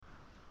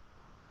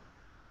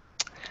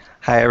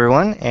Hi,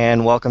 everyone,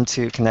 and welcome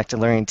to Connected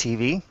Learning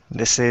TV.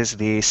 This is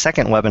the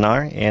second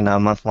webinar in a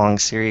month-long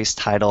series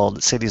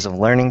titled Cities of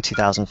Learning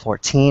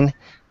 2014,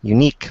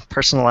 Unique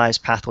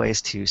Personalized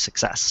Pathways to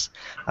Success.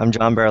 I'm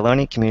John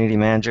Baraloni, Community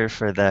Manager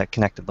for the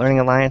Connected Learning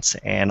Alliance,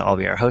 and I'll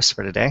be our host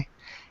for today.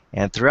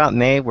 And throughout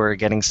May, we're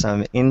getting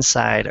some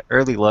inside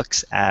early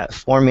looks at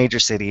 4 major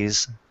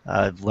cities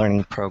of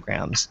learning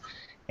programs.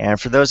 And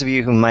for those of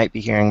you who might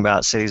be hearing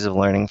about Cities of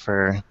Learning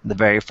for the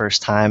very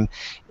first time,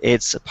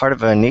 it's part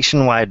of a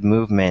nationwide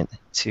movement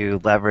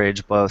to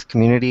leverage both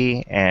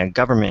community and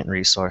government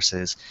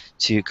resources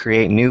to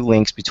create new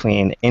links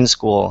between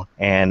in-school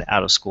and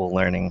out-of-school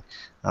learning,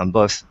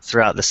 both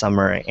throughout the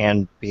summer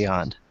and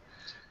beyond.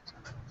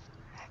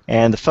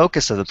 And the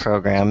focus of the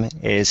program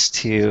is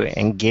to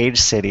engage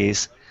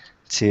cities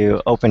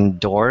to open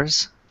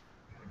doors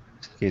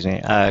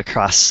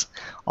across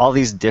all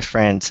these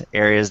different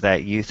areas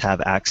that youth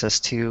have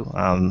access to,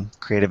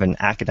 creative and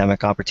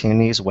academic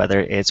opportunities, whether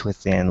it's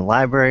within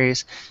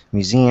libraries,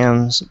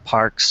 museums,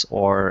 parks,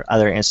 or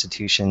other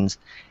institutions,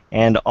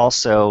 and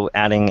also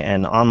adding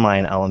an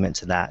online element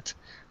to that.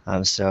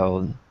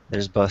 So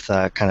there's both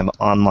a kind of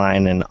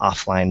online and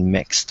offline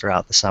mix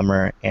throughout the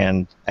summer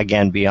and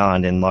again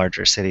beyond in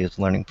larger Cities of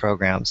Learning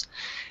programs.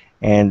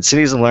 And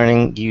Cities of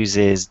Learning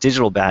uses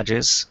digital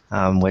badges,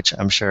 which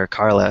I'm sure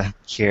Carla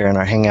here in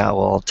our Hangout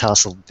will tell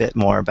us a bit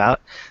more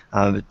about.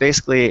 But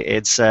basically,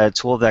 it's a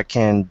tool that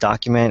can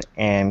document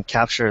and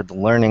capture the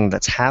learning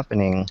that's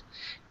happening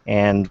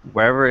and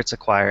wherever it's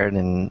acquired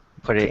and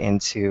put it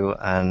into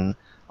an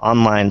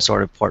online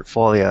sort of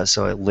portfolio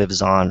so it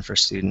lives on for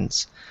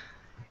students.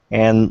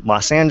 And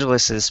Los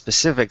Angeles'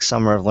 specific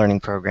Summer of Learning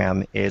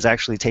program is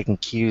actually taking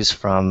cues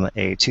from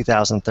a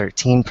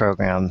 2013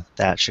 program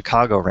that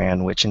Chicago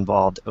ran, which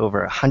involved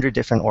over 100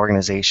 different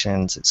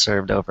organizations. It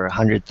served over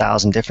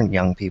 100,000 different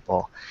young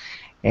people.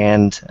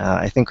 And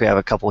I think we have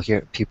a couple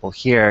people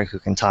here who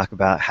can talk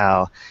about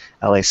how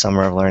LA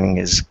Summer of Learning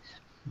is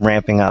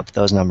ramping up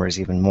those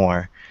numbers even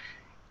more.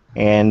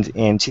 And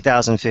in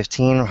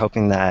 2015, we're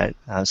hoping that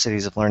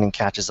Cities of Learning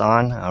catches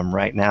on.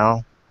 Right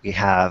now, we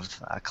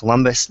have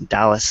Columbus,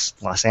 Dallas,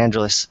 Los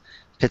Angeles,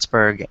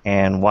 Pittsburgh,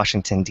 and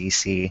Washington,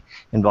 D.C.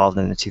 involved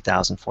in the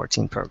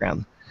 2014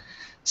 program.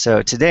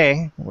 So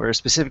today, we're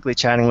specifically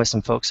chatting with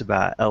some folks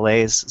about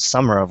LA's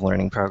Summer of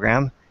Learning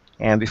program.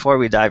 And before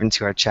we dive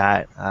into our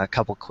chat, a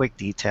couple quick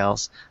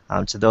details.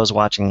 To those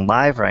watching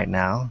live right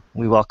now,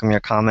 we welcome your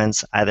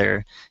comments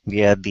either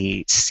via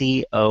the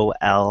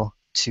COL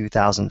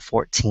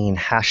 2014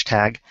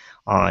 hashtag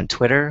on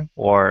Twitter,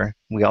 or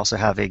we also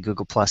have a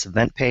Google Plus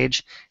event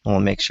page, and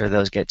we'll make sure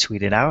those get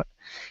tweeted out.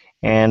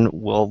 And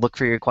we'll look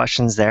for your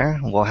questions there.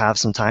 We'll have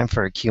some time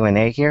for a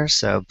Q&A here,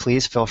 so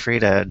please feel free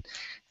to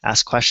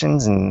ask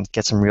questions and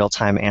get some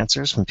real-time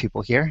answers from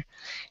people here.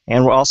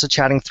 And we're also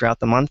chatting throughout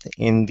the month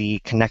in the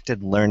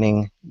Connected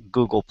Learning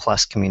Google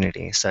Plus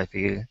community. So if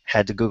you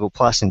head to Google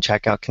Plus and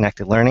check out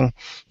Connected Learning,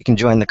 you can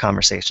join the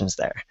conversations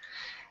there.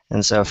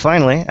 And so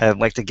finally, I'd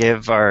like to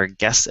give our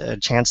guests a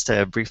chance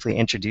to briefly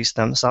introduce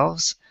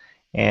themselves.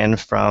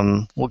 And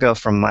we'll go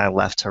from my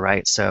left to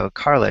right. So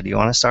Carla, do you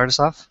want to start us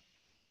off?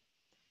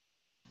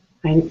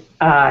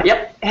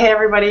 Yep. Hey,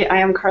 everybody. I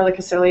am Carla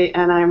Casilli,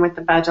 and I'm with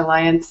the Badge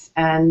Alliance.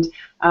 And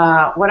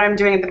what I'm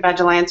doing at the Badge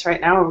Alliance right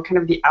now, we're kind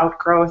of the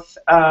outgrowth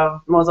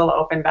of Mozilla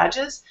Open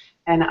Badges.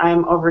 And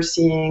I'm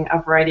overseeing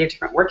a variety of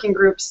different working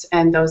groups,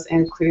 and those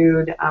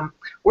include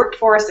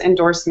workforce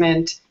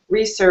endorsement,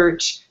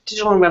 research,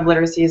 digital and web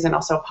literacies, and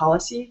also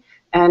policy.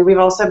 And we've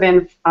also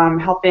been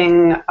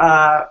helping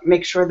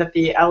make sure that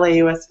the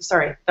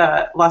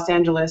the Los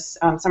Angeles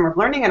Summer of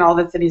Learning and all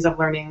the Cities of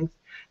Learning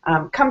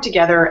come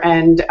together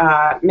and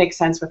make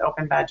sense with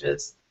open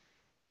badges.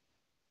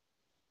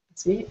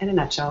 That's me in a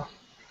nutshell.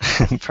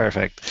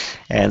 Perfect.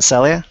 And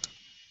Celia?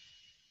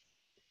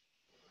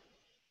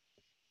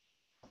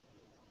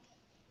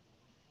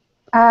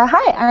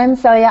 Hi, I'm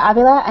Celia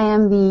Avila. I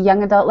am the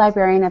Young Adult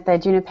Librarian at the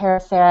Junipero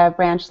Serra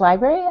Branch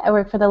Library. I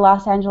work for the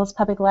Los Angeles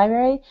Public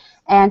Library,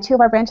 and 2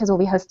 of our branches will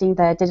be hosting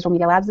the Digital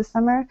Media Labs this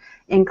summer,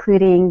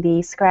 including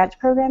the Scratch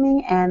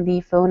programming and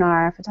the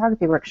Phonar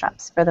photography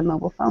workshops for the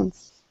mobile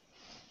phones.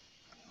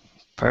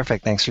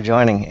 Perfect. Thanks for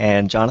joining.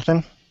 And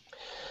Jonathan?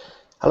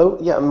 Hello.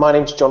 Yeah, my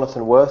name's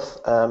Jonathan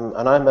Worth,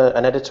 and I'm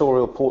an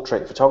editorial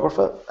portrait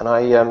photographer. And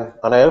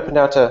I opened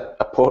out a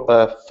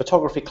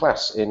photography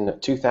class in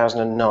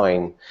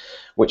 2009,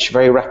 which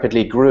very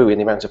rapidly grew in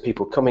the amount of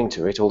people coming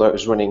to it. Although it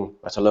was running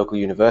at a local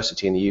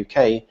university in the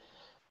UK,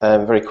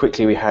 very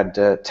quickly we had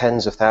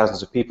tens of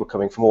thousands of people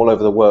coming from all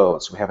over the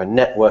world. So we have a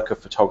network of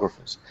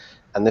photographers.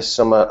 And this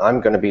summer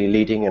I'm going to be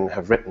leading and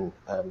have written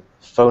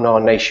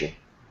Phonar Nation,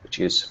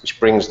 which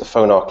brings the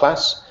Phonar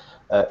class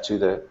to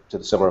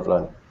the Summer of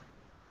Learning.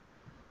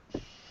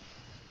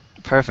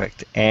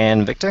 Perfect.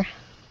 And Victor?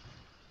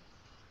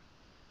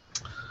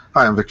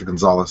 Hi, I'm Victor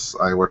Gonzalez.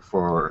 I work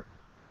for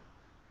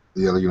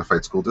the LA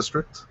Unified School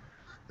District,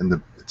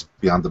 it's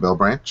Beyond the Bell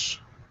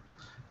branch,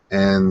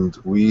 and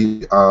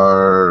we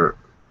are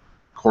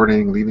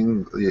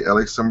leading the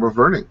LA Summer of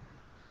Learning.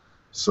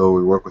 So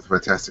we work with a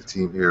fantastic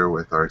team here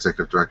with our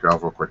Executive Director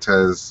Alvaro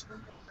Cortez,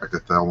 Dr.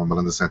 Thelma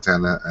Melinda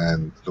Santana,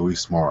 and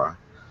Luis Mora.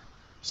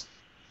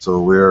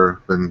 So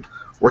we've been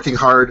working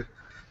hard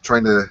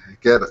trying to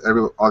get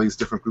all these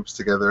different groups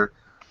together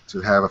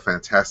to have a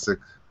fantastic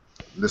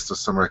list of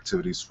summer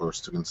activities for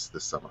students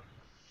this summer.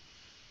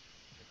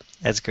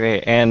 That's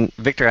great. And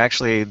Victor,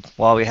 actually,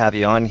 while we have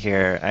you on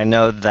here, I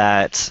know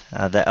that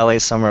the LA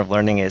Summer of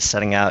Learning is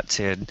setting out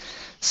to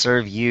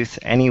serve youth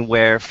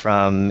anywhere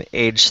from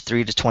age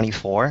 3 to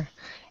 24,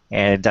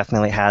 and it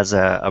definitely has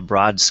a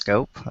broad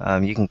scope.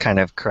 You can kind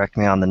of correct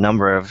me on the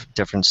number of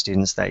different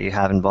students that you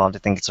have involved. I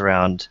think it's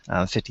around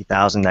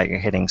 50,000 that you're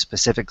hitting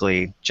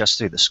specifically just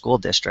through the school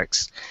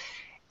districts.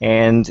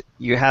 And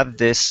you have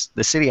this,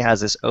 the city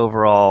has this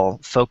overall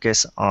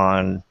focus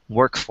on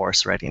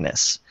workforce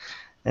readiness.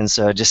 And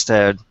so just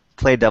to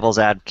play devil's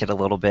advocate a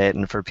little bit,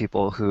 and for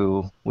people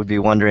who would be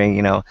wondering,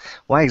 you know,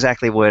 why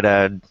exactly would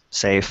a,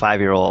 say,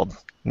 5-year-old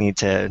need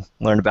to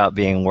learn about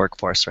being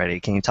workforce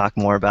ready? Can you talk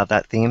more about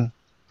that theme?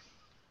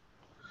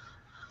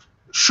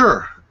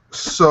 Sure.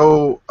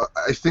 So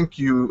I think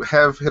you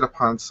have hit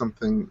upon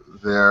something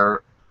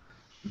there.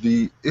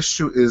 The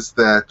issue is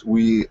that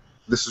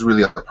this is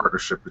really a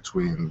partnership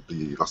between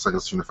the Los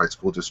Angeles Unified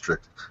School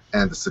District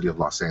and the City of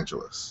Los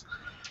Angeles,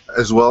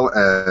 as well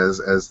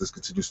as this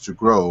continues to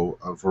grow,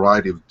 a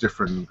variety of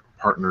different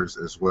partners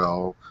as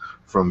well,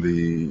 from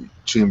the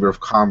Chamber of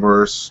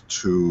Commerce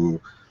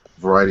to a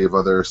variety of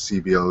other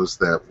CBOs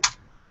that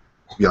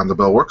Beyond the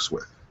Bell works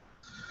with.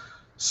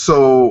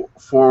 So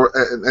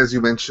as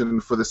you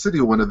mentioned, for the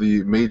city, one of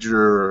the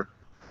major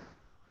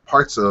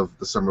parts of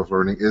the Summer of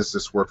Learning is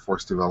this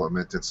workforce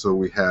development, and so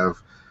we have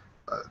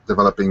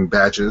developing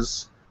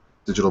badges,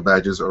 digital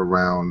badges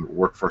around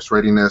workforce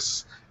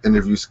readiness,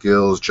 interview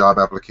skills, job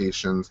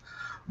applications.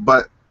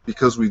 But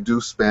because we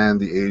do span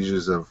the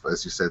ages of,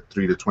 as you said,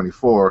 3 to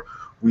 24,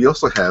 we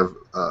also have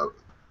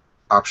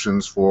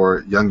options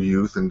for young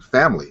youth and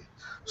family.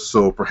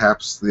 So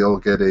perhaps they'll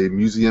get a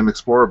Museum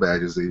Explorer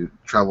badge as they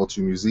travel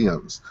to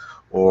museums,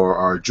 or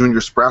our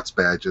Junior Sprouts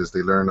badge as they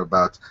learn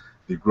about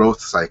the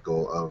growth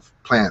cycle of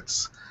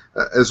plants,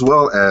 as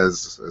well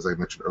as I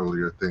mentioned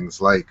earlier, things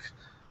like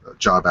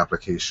job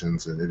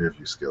applications and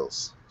interview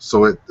skills.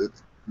 So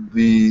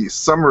the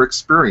summer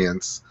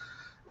experience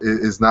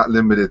is not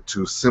limited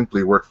to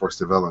simply workforce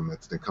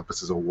development. It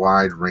encompasses a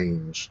wide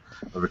range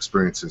of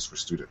experiences for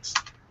students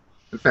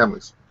and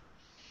families.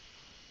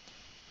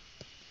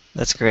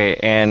 That's great.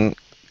 And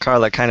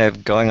Carla, kind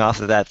of going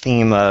off of that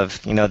theme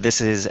of, you know, this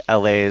is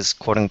LA's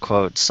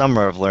quote-unquote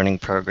Summer of Learning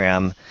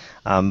program,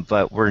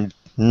 but we're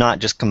not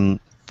just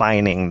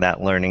confining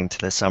that learning to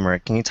the summer.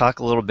 Can you talk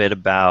a little bit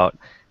about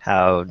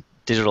how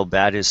digital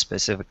badges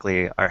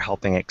specifically are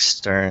helping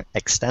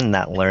extend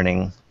that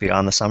learning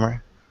beyond the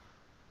summer?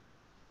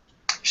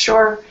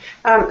 Sure.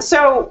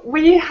 So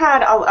we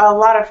had a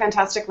lot of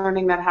fantastic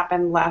learning that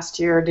happened last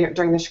year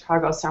during the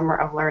Chicago Summer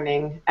of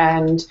Learning,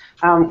 and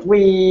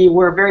we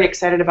were very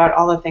excited about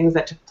all the things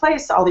that took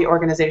place, all the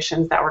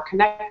organizations that were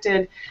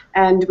connected,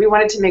 and we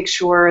wanted to make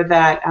sure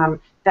that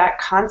that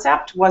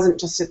concept wasn't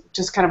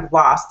just kind of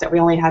lost, that we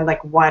only had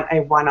like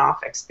a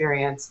one-off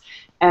experience.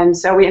 And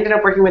so we ended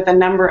up working with a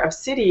number of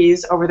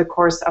cities over the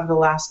course of the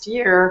last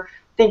year,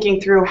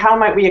 thinking through how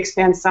might we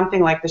expand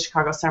something like the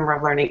Chicago Summer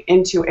of Learning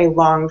into a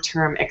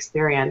long-term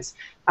experience,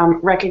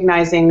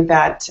 recognizing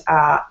that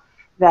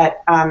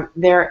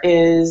there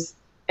is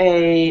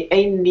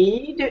a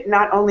need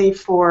not only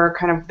for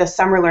kind of the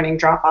summer learning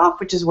drop-off,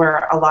 which is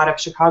where a lot of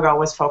Chicago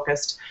was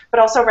focused, but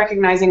also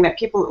recognizing that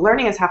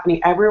learning is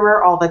happening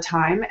everywhere all the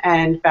time,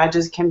 and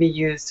badges can be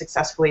used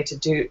successfully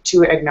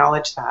to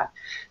acknowledge that.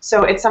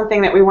 So it's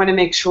something that we want to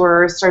make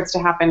sure starts to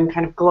happen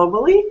kind of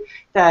globally,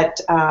 that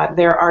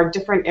there are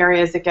different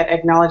areas that get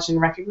acknowledged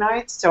and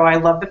recognized. So I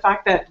love the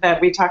fact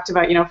that we talked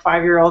about, you know,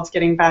 5-year-olds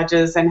getting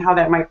badges and how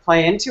that might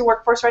play into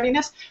workforce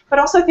readiness, but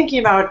also thinking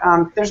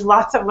about there's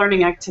lots of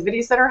learning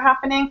activities that are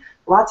happening,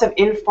 lots of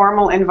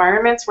informal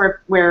environments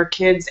where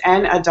kids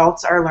and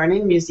adults are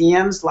learning,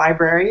 museums,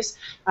 libraries.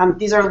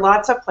 These are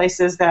lots of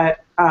places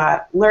that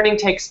learning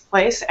takes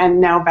place,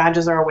 and now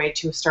badges are a way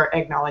to start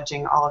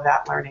acknowledging all of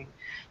that learning.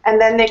 And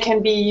then they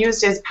can be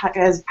used as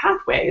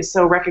pathways,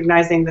 so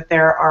recognizing that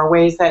there are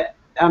ways that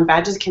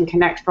badges can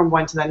connect from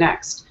one to the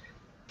next.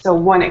 So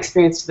one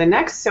experience to the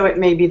next, so it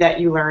may be that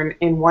you learn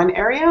in one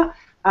area,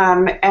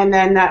 and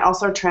then that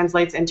also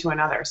translates into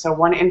another. So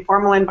one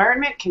informal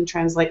environment can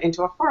translate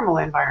into a formal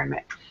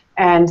environment.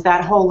 And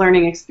that whole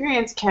learning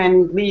experience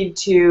can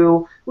lead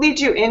you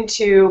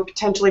into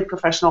potentially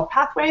professional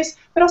pathways,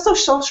 but also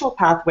social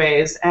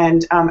pathways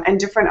and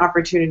different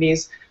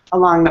opportunities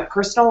along the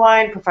personal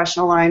line,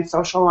 professional line,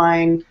 social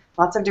line,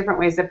 lots of different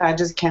ways that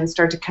badges can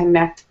start to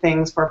connect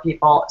things for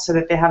people so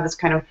that they have this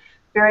kind of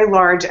very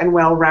large and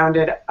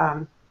well-rounded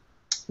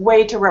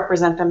way to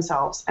represent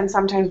themselves. And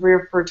sometimes we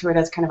refer to it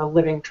as kind of a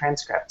living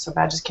transcript. So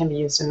badges can be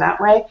used in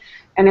that way.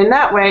 And in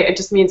that way, it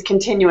just means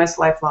continuous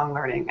lifelong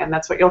learning. And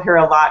that's what you'll hear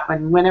a lot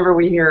whenever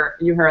you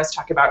hear us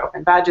talk about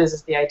open badges,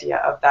 is the idea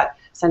of that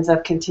sense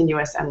of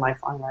continuous and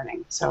lifelong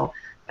learning. So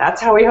that's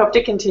how we hope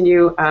to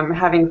continue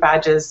having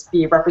badges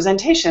be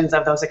representations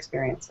of those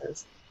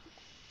experiences.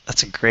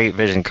 That's a great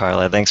vision,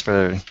 Carla. Thanks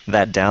for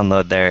that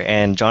download there.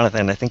 And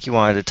Jonathan, I think you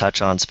wanted to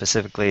touch on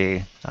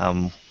specifically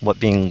what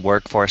being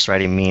workforce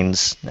ready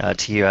means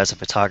to you as a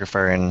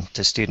photographer and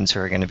to students who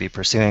are going to be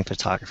pursuing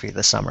photography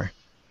this summer.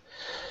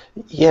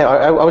 Yeah,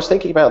 I was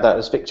thinking about that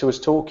as Victor was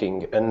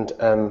talking, and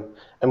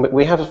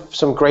we have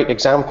some great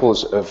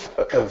examples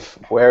of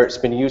where it's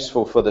been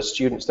useful for the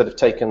students that have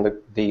taken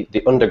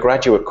the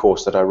undergraduate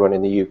course that I run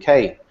in the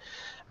UK.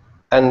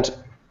 And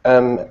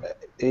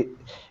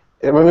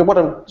I mean,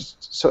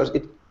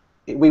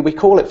 we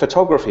call it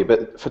photography,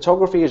 but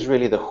photography is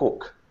really the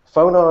hook.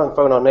 Fonar and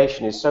Fonar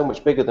Nation is so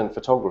much bigger than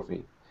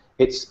photography.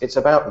 It's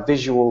about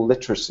visual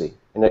literacy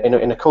in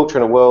a culture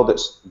and a world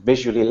that's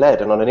visually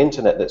led, and on an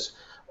internet that's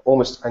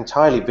almost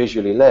entirely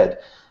visually led.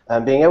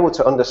 And being able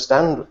to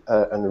understand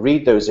and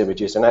read those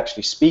images and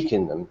actually speak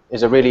in them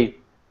is a really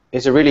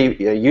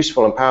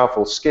useful and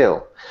powerful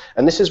skill.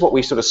 And this is what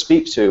we sort of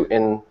speak to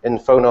in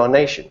Fonar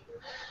Nation.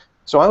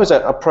 So I was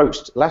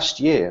approached last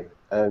year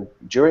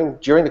during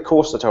the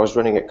course that I was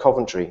running at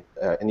Coventry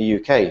in the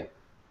UK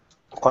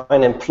by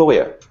an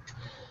employer.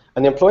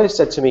 And the employer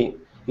said to me,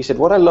 he said,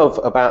 what I love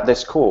about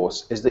this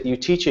course is that you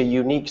teach a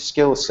unique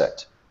skill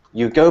set.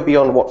 You go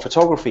beyond what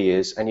photography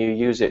is and you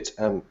use it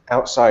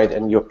outside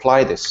and you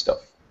apply this stuff.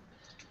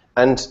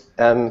 And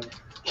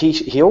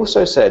he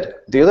also said,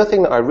 the other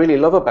thing that I really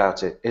love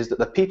about it is that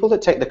the people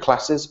that take the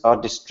classes are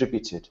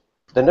distributed.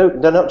 They're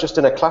not just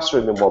in a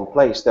classroom in one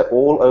place, they're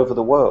all over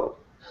the world.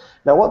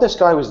 Now what this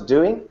guy was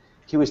doing,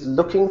 he was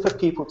looking for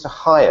people to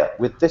hire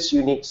with this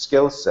unique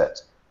skill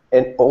set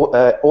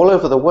all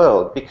over the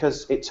world,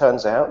 because it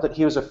turns out that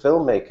he was a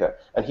filmmaker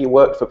and he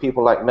worked for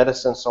people like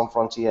Médecins Sans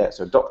Frontières,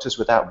 so Doctors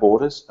Without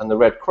Borders, and the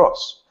Red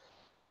Cross.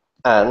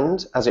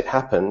 And as it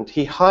happened,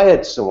 he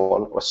hired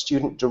someone, a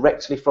student,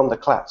 directly from the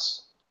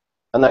class.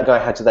 And that guy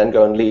had to then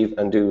go and leave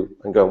and go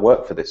and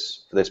work for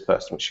this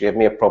person, which gave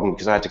me a problem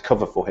because I had to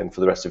cover for him for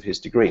the rest of his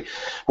degree.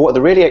 But what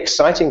the really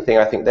exciting thing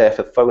I think there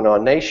for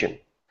Fonar Nation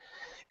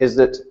is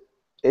that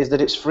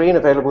it's free and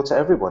available to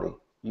everybody.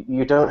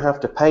 You don't have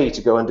to pay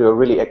to go and do a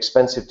really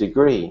expensive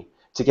degree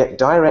to get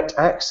direct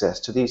access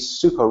to these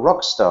super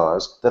rock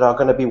stars that are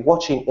going to be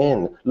looking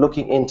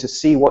in to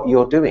see what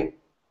you're doing.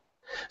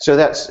 So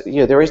that's,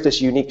 there is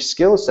this unique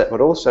skill set,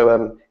 but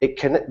also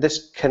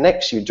this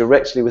connects you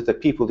directly with the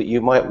people that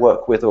you might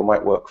work with or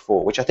might work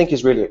for, which I think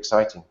is really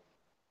exciting.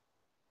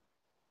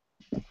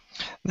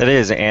 That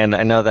is, and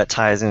I know that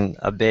ties in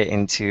a bit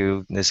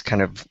into this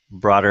kind of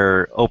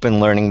broader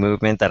open learning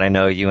movement that I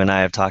know you and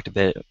I have talked a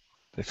bit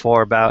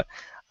before about.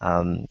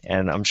 And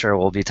I'm sure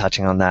we'll be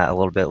touching on that a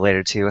little bit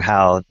later too,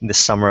 how this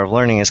summer of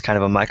learning is kind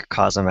of a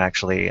microcosm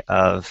actually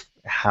of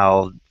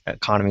how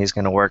economy is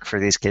going to work for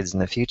these kids in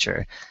the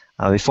future.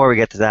 Before we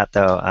get to that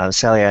though,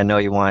 Celia, I know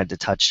you wanted to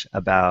touch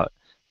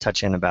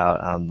in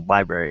about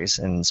libraries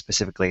and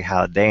specifically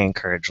how they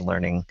encourage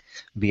learning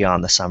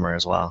beyond the summer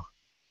as well.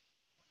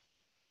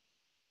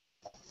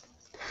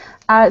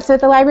 So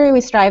at the library,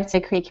 we strive to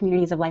create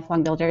communities of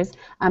lifelong builders,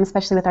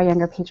 especially with our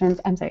younger patrons,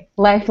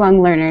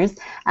 lifelong learners.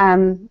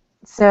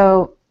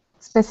 So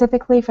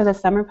specifically for the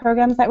summer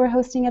programs that we're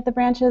hosting at the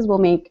branches, we'll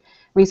make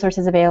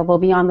resources available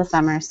beyond the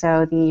summer.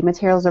 So the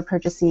materials we're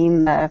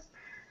purchasing, the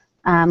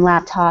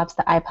laptops,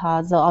 the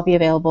iPods, they'll all be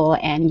available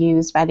and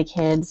used by the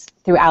kids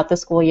throughout the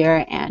school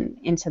year and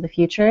into the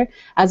future,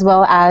 as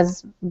well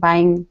as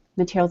buying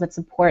materials that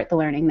support the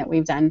learning that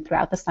we've done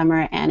throughout the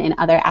summer and in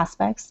other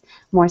aspects,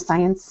 more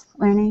science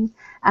learning.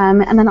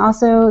 And then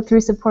also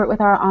through support with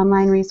our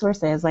online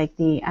resources like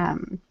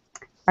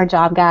our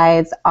job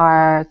guides,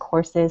 our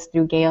courses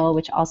through Gale,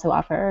 which also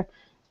offer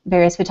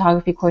various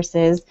photography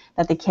courses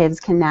that the kids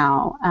can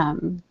now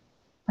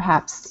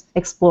perhaps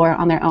explore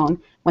on their own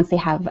once they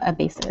have a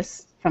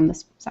basis from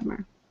this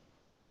summer.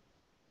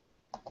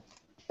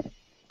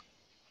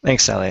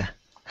 Thanks, Celia.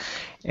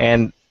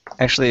 And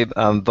actually,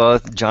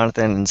 both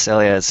Jonathan and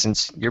Celia,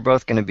 since you're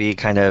both going to be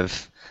kind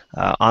of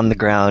on the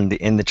ground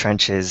in the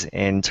trenches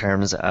in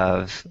terms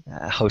of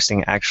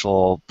hosting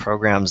actual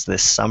programs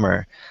this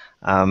summer,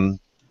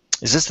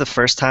 is this the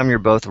first time you're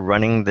both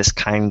running this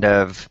kind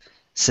of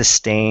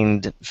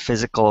sustained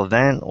physical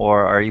event,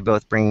 or are you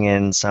both bringing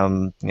in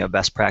some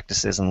best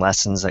practices and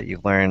lessons that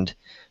you've learned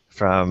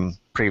from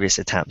previous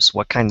attempts?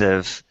 What kind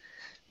of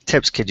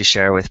tips could you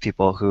share with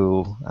people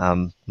who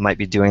might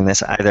be doing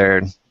this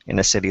either in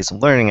a city's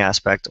learning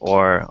aspect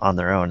or on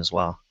their own as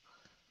well?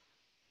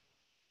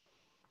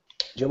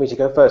 Do you want me to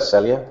go first,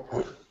 Celia?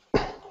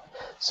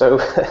 So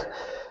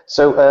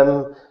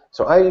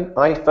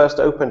I first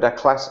opened a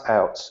class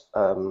out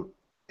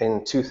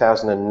in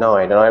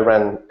 2009, and I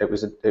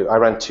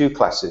ran two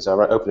classes. I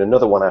opened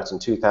another one out in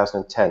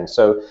 2010.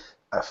 So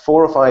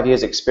 4 or 5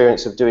 years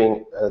experience of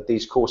doing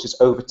these courses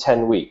over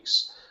 10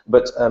 weeks,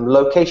 but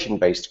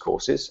location-based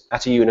courses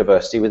at a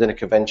university within a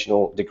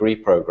conventional degree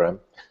program.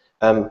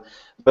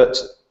 But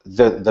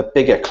the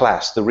bigger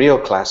class, the real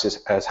class,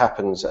 as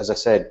happens, as I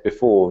said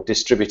before,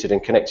 distributed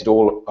and connected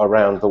all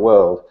around the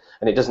world.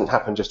 And it doesn't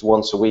happen just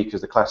once a week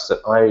as the class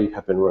that I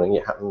have been running.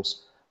 It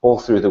happens all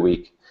through the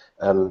week.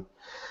 And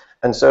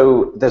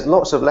so there's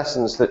lots of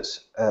lessons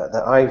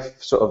that I've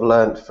sort of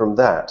learned from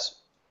that.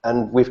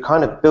 And we've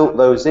kind of built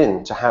those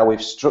into how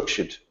we've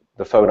structured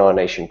the Phonar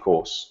Nation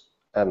course.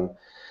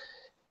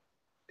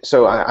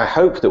 So I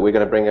hope that we're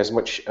going to bring as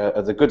much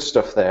of the good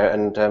stuff there,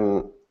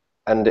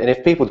 and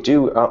if people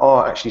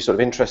are actually sort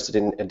of interested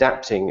in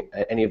adapting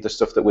any of the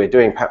stuff that we're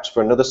doing, perhaps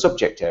for another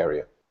subject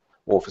area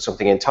or for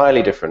something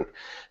entirely different,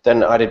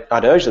 then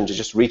I'd urge them to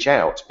just reach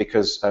out,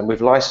 because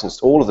we've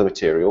licensed all of the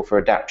material for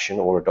adaptation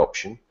or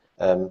adoption,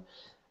 and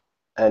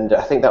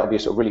I think that would be a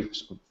sort of really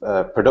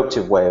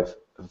productive way of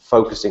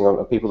focusing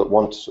on people that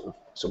want sort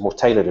of more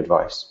tailored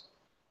advice.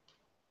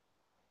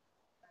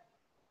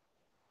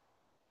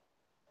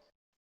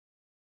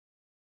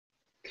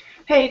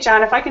 Hey,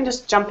 John, if I can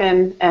just jump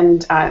in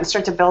and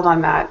start to build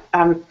on that.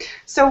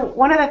 So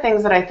one of the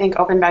things that I think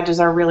Open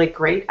Badges are really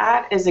great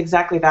at is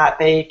exactly that.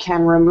 They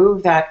can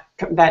remove that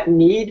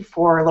need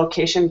for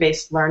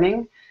location-based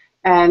learning.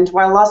 And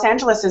while Los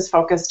Angeles is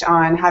focused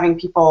on having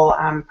people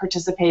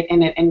participate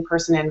in an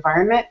in-person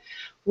environment,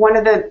 one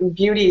of the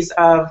beauties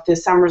of the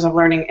Summers of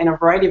Learning in a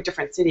variety of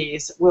different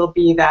cities will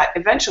be that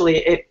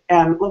eventually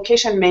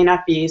location may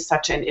not be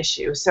such an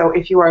issue. So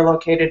if you are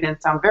located in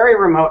some very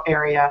remote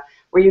area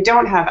where you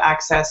don't have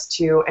access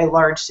to a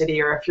large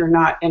city, or if you're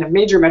not in a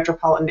major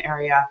metropolitan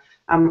area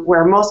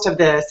where most of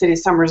the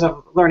city's Summers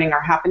of Learning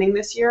are happening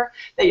this year,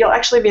 that you'll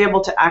actually be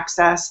able to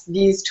access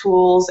these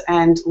tools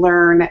and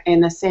learn in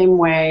the same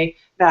way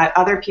that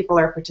other people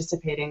are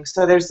participating.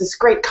 So there's this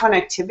great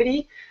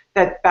connectivity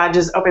that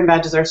Open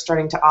Badges are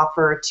starting to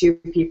offer to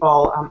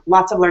people,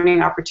 lots of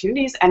learning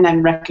opportunities, and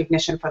then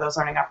recognition for those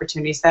learning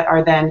opportunities that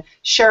are then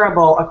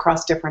shareable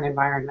across different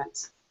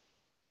environments.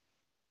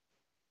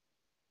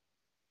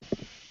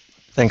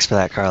 Thanks for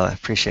that, Carla.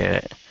 Appreciate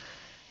it.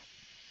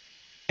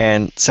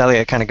 And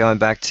Celia, kind of going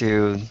back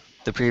to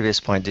the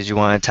previous point, did you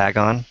want to tag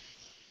on?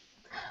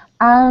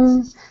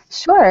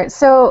 Sure.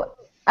 So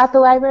at the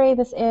library,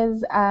 this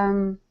is,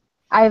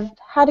 I've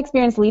had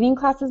experience leading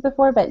classes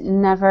before, but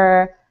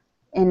never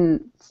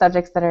in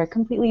subjects that are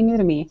completely new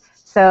to me.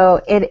 So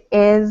it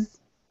is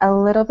a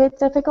little bit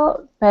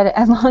difficult, but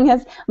as long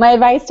as, my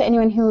advice to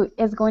anyone who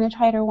is going to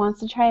try it or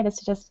wants to try it is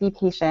to just be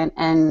patient,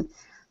 and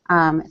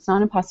it's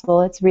not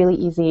impossible. It's really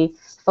easy.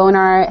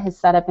 Phonar has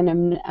set up in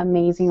an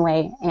amazing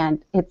way,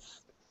 and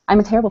I'm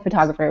a terrible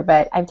photographer,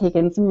 but I've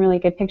taken some really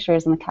good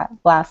pictures in the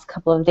last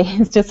couple of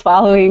days just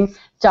following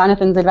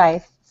Jonathan's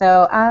advice.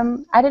 So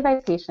I'd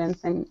advise patience,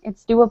 and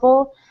it's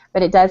doable,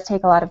 but it does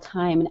take a lot of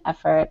time and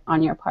effort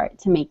on your part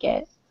to make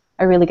it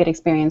a really good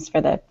experience for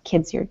the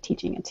kids you're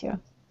teaching it to.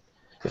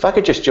 If I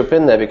could just jump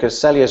in there, because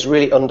Celia's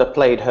really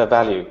underplayed her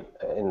value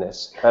in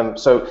this.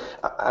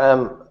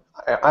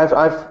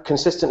 I've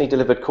consistently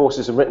delivered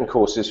courses and written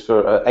courses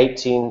for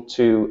 18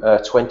 to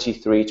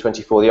 23,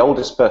 24. The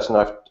oldest person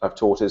I've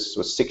taught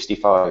was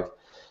 65.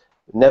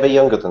 Never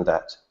younger than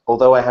that.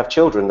 Although I have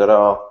children that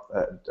are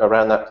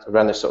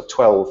around this sort of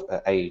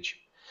 12 age.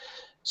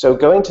 So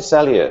going to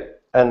Celia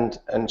and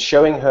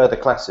showing her the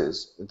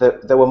classes,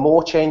 there were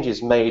more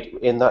changes made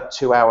in that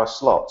 2-hour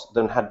slot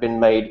than had been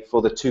made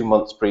for the 2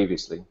 months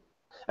previously.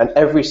 And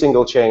every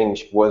single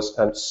change was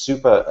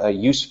super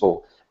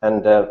useful.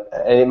 And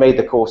it made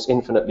the course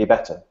infinitely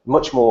better,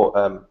 much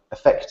more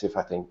effective,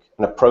 I think,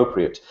 and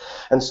appropriate.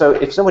 And so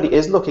if somebody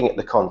is looking at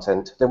the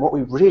content, then what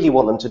we really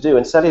want them to do,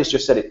 and Celia's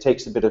just said it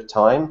takes a bit of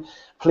time,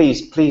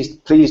 please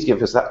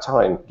give us that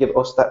time. Give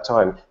us that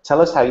time.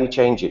 Tell us how you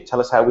change it. Tell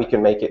us how we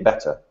can make it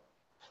better.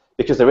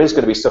 Because there is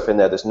going to be stuff in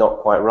there that's not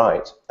quite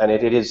right. And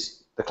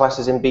the class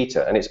is in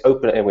beta, and it's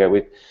open anywhere.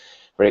 We're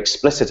very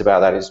explicit about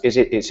that.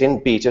 It's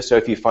in beta, so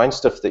if you find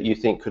stuff that you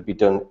think could be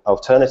done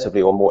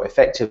alternatively or more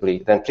effectively,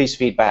 then please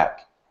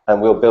feedback, and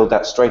we'll build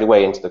that straight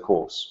away into the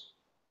course.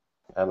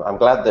 I'm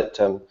glad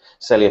that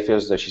Celia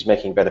feels as though she's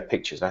making better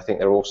pictures. I think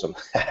they're awesome.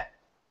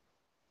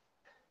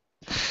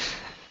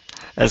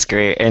 That's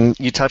great. And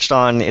you touched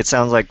on, it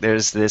sounds like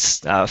there's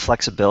this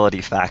flexibility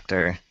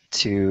factor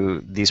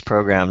to these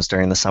programs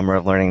during the Summer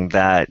of Learning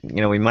that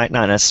we might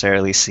not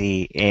necessarily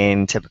see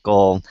in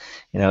typical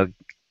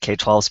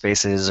K-12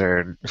 spaces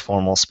or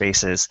formal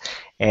spaces.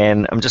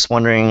 And I'm just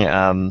wondering,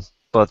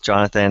 both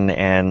Jonathan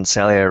and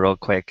Celia, real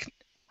quick,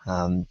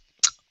 are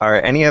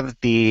any of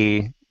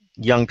the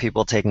young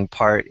people taking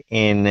part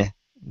in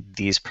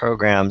these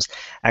programs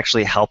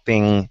actually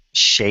helping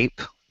shape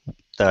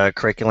the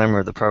curriculum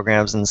or the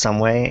programs in some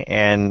way?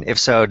 And if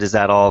so, does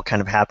that all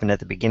kind of happen at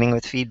the beginning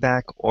with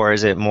feedback, or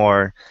is it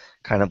more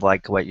kind of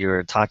like what you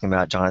were talking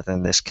about,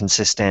 Jonathan, this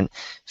consistent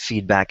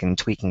feedback and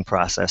tweaking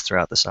process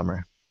throughout the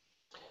summer?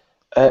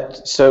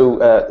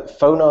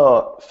 Phonar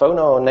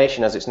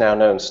Nation, as it's now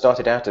known,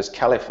 started out as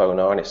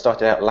Califonar, and it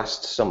started out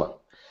last summer.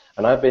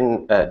 And I've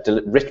been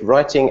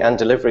writing and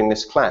delivering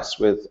this class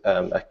with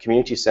a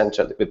community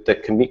center, with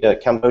the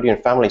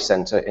Cambodian Family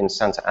Center in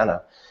Santa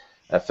Ana.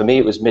 For me,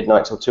 it was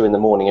midnight till 2 in the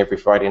morning every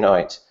Friday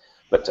night.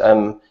 But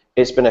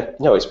it's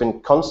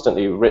been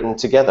constantly written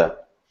together.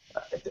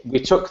 We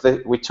took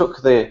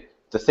the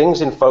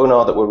things in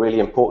Phonar that were really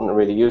important and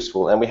really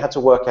useful, and we had to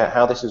work out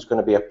how this was going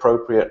to be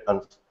appropriate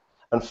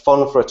and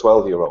fun for a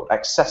 12-year-old,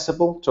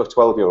 accessible to a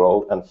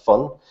 12-year-old and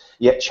fun,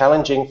 yet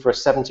challenging for a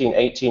 17,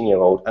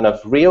 18-year-old, and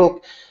of real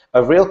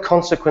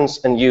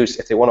consequence and use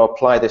if they want to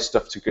apply this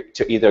stuff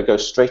to either go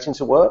straight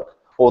into work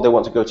or they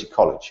want to go to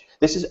college.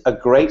 This is a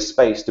great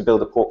space to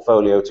build a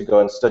portfolio, to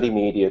go and study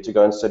media, to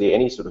go and study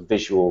any sort of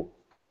visual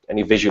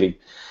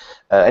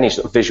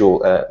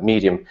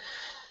medium.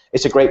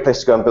 It's a great place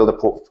to go and build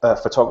a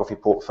photography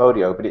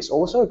portfolio, but it's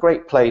also a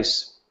great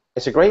place.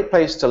 It's a great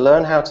place to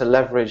learn how to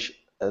leverage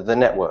the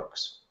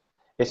networks.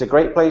 It's a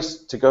great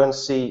place to go and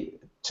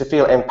to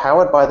feel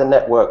empowered by the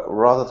network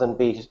rather than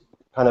be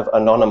kind of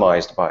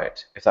anonymized by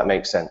it, if that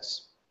makes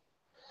sense.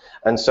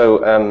 And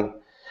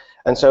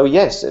so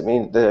yes, I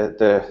mean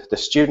the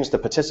students, the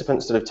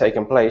participants that have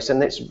taken place,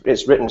 and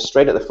it's written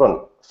straight at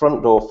the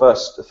front door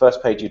first, the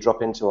first page you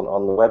drop into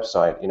on the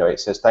website. You know,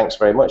 it says, thanks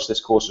very much. This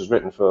course was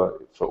written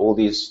for all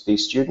these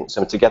students,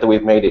 and together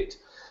we've made it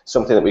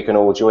something that we can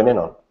all join in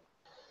on.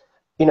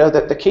 You know,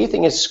 the key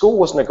thing is school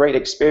wasn't a great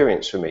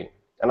experience for me,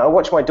 and I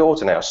watch my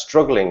daughter now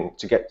struggling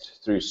to get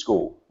through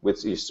school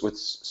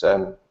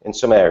in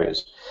some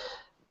areas.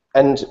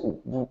 And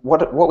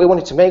what we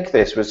wanted to make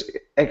this was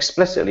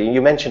explicitly,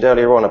 you mentioned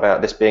earlier on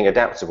about this being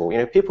adaptable. You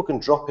know, people can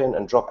drop in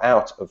and drop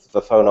out of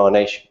the Phonar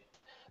Nation.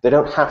 They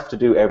don't have to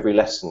do every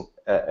lesson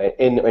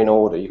in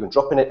order. You can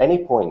drop in at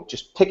any point.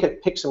 Just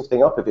pick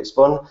something up if it's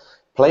fun,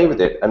 play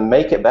with it, and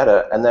make it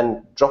better, and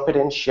then drop it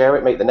in, share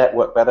it, make the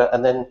network better,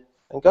 and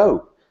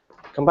go.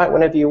 Come back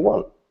whenever you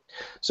want.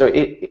 So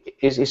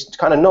it's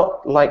kind of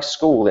not like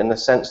school in the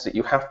sense that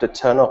you have to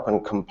turn up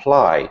and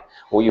comply,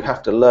 or you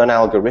have to learn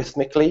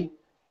algorithmically.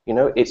 You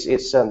know, this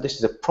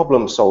is a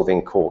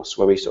problem-solving course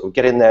where we sort of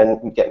get in there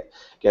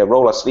and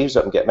roll our sleeves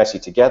up and get messy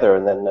together,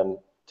 and then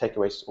take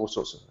away all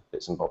sorts of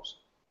bits and bobs.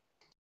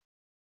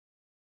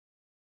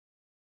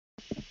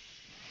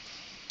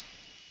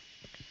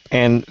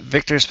 And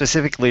Victor,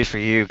 specifically for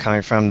you,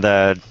 coming from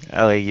the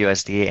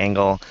LAUSD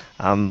angle,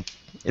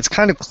 it's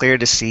kind of clear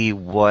to see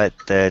what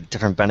the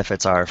different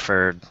benefits are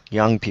for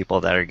young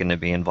people that are going to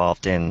be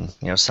involved in,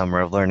 you know,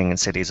 Summer of Learning and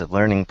Cities of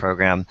Learning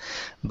program.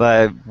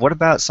 But what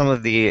about some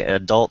of the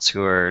adults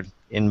who are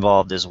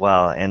involved as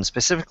well? And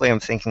specifically, I'm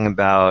thinking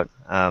about,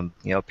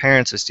 you know,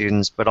 parents of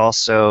students, but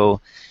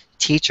also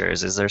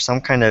teachers. Is there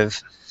some kind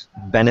of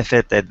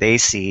benefit that they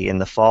see in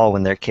the fall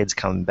when their kids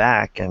come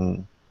back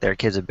and their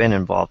kids have been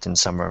involved in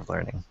Summer of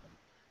Learning?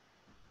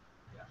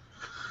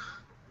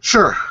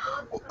 Sure.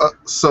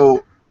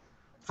 So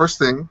first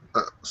thing,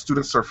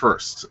 students are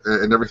first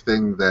in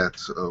everything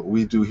that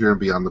we do here in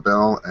Beyond the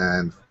Bell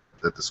and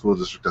that the school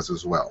district does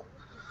as well.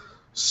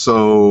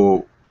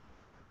 So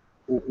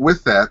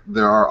with that,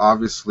 there are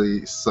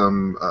obviously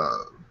some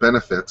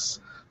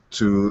benefits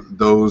to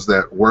those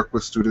that work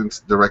with students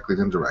directly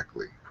and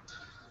indirectly.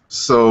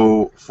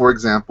 So, for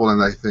example,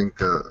 and I think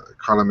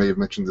Carla may have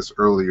mentioned this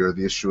earlier,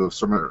 the issue of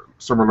summer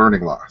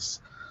learning loss.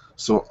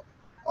 So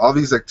all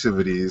these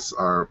activities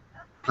are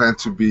planned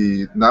to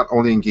be not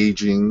only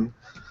engaging,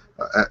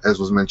 as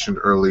was mentioned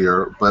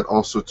earlier, but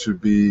also to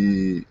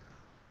be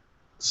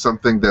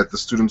something that the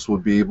students will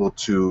be able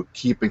to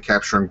keep and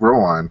capture and grow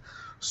on,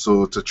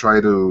 so to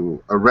try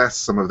to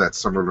arrest some of that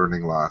summer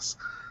learning loss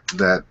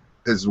that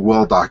is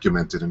well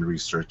documented in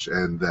research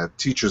and that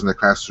teachers in the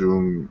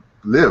classroom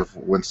live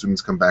when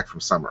students come back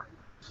from summer.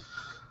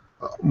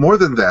 More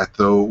than that,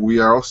 though, we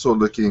are also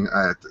looking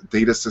at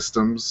data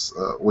systems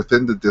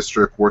within the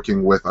district,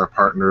 working with our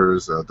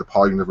partners,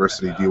 DePaul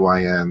University,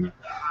 DYN,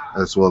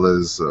 as well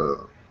as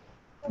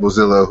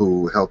Mozilla,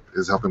 who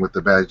is helping with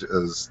the badge,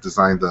 has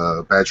designed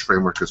the badge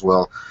framework as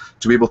well,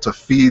 to be able to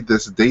feed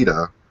this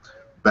data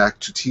back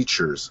to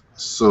teachers,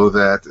 so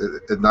that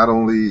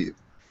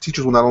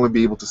teachers will not only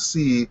be able to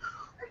see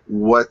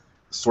what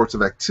sorts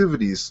of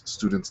activities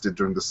students did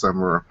during the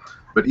summer,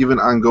 but even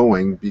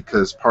ongoing,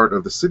 because part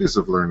of the Cities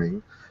of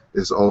Learning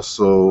is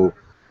also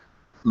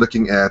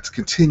looking at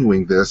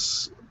continuing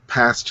this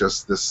past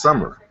just this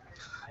summer.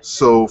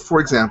 So, for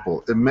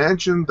example,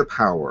 imagine the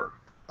power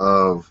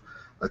of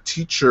a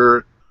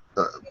teacher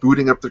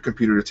booting up their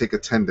computer to take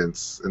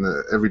attendance in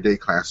an everyday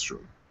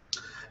classroom.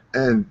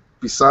 And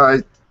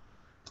beside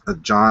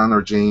John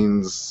or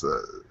Jane's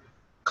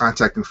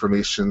contact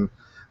information,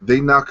 they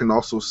now can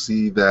also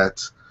see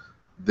that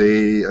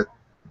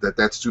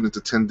that student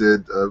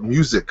attended a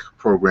music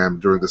program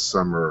during the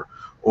summer,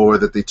 or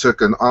that they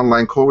took an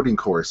online coding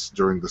course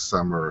during the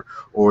summer,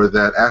 or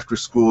that after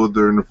school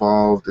they're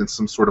involved in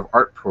some sort of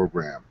art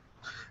program.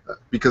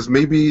 Because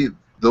maybe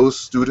those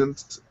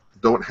students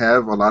don't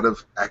have a lot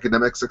of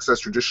academic success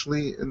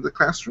traditionally in the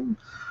classroom,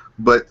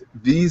 but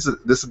this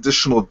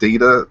additional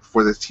data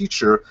for the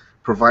teacher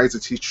provides the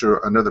teacher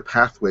another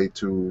pathway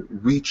to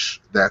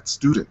reach that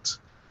student.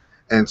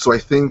 And so I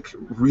think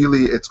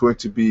really it's going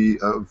to be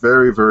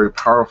very, very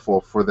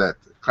powerful for that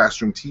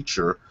classroom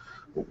teacher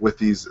with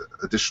these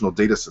additional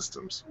data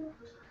systems.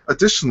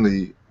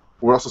 Additionally,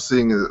 we're also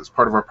seeing as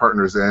part of our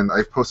partners, and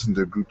I've posted in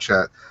the group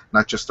chat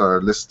not just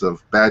our list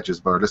of badges,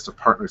 but our list of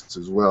partners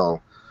as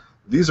well.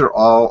 These are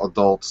all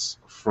adults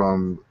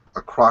from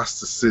across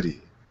the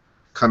city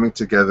coming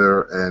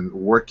together and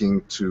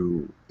working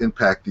to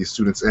impact these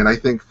students. And I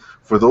think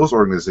for those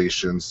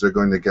organizations, they're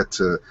going to get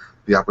to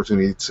the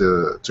opportunity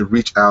to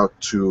reach out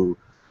to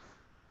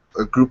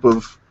a group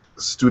of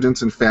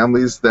students and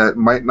families that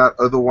might not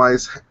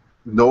otherwise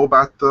know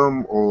about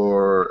them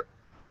or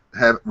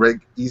have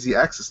easy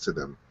access to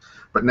them.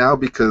 But now,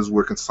 because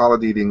we're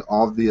consolidating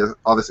all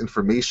this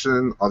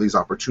information, all these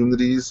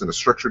opportunities in a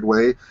structured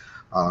way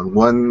on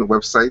one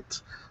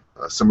website,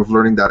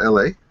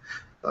 summeroflearning.la,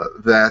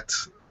 that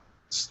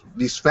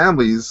these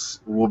families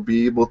will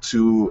be able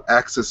to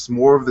access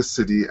more of the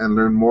city and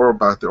learn more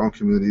about their own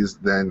communities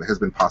than has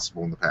been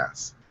possible in the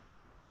past.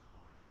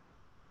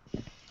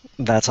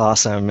 That's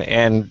awesome.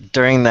 And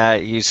during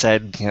that, you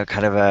said,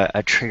 kind of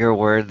a trigger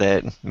word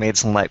that made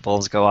some light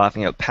bulbs go off,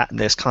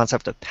 this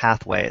concept of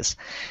pathways.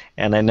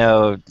 And I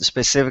know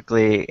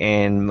specifically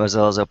in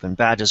Mozilla's Open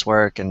Badges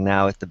work and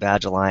now with the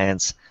Badge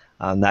Alliance,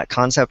 that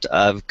concept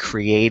of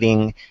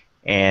creating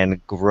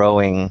and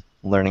growing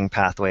learning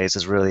pathways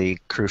is really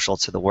crucial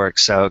to the work.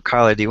 So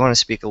Carla, do you want to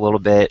speak a little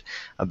bit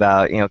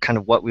about, kind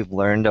of what we've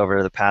learned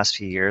over the past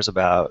few years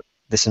about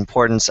this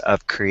importance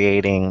of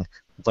creating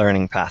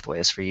learning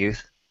pathways for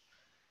youth?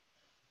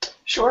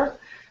 Sure.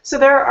 So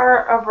there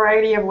are a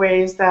variety of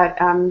ways that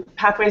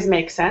pathways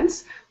make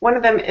sense. One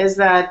of them is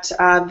that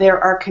there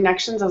are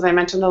connections, as I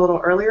mentioned a little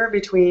earlier,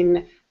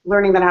 between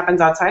learning that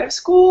happens outside of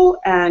school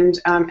and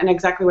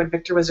exactly what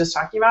Victor was just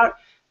talking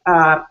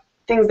about,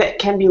 things that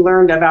can be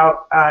learned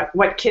about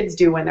what kids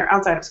do when they're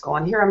outside of school.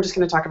 And here I'm just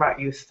going to talk about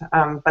youth,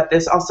 but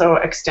this also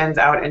extends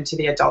out into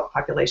the adult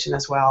population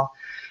as well.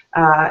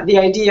 The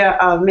idea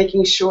of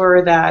making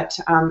sure that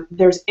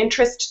there's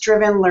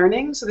interest-driven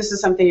learning. So this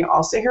is something you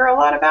also hear a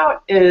lot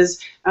about.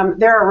 Is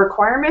there are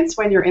requirements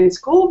when you're in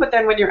school, but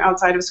then when you're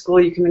outside of school,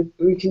 you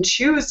can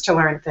choose to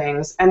learn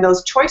things, and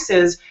those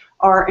choices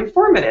are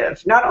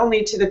informative, not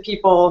only to the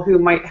people who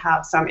might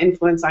have some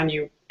influence on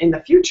you in the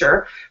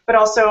future, but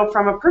also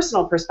from a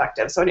personal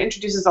perspective. So it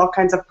introduces all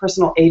kinds of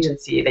personal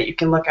agency that you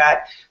can look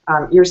at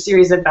your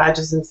series of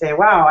badges and say,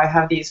 wow, I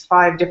have these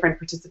 5 different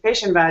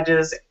participation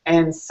badges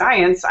in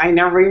science. I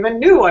never even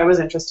knew I was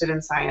interested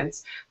in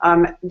science.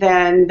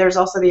 Then there's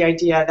also the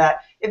idea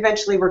that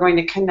eventually we're going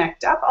to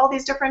connect up all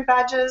these different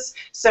badges.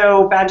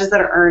 So badges that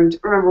are earned,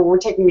 remember, we're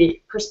taking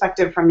the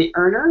perspective from the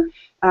earner.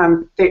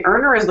 The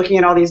earner is looking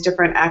at all these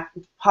different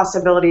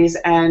possibilities,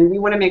 and we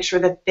want to make sure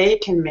that they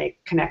can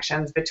make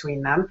connections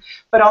between them,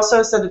 but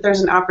also so that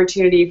there's an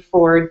opportunity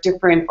for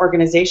different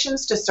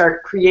organizations to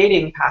start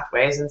creating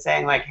pathways and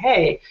saying, like,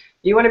 hey,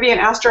 you want to be an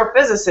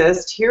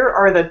astrophysicist, here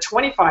are the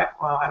 25,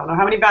 well, I don't know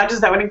how many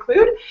badges that would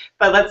include,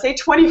 but let's say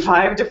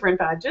 25 different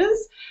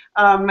badges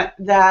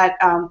that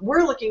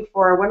we're looking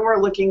for when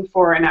we're looking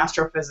for an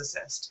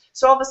astrophysicist.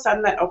 So all of a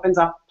sudden that opens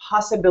up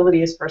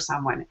possibilities for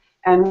someone.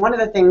 And one of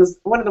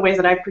the ways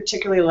that I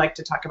particularly like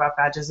to talk about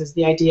badges is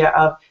the idea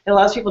of it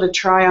allows people to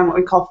try on what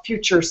we call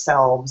future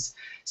selves.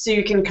 So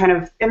you can kind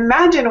of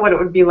imagine what it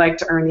would be like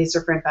to earn these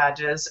different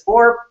badges,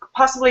 or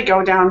possibly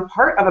go down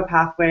part of a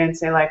pathway and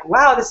say, like,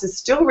 wow, this is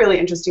still really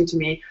interesting to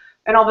me,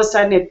 and all of a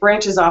sudden it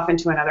branches off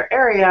into another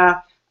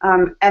area,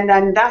 and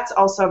then that's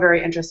also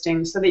very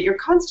interesting, so that you're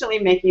constantly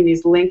making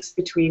these links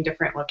between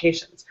different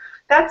locations.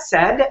 That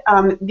said,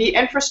 the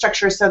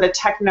infrastructure, so the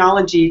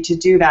technology to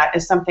do that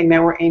is something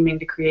that we're aiming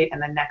to create in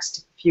the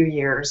next few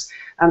years.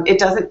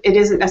 It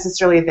isn't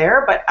necessarily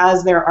there, but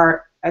as there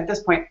are, at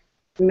this point,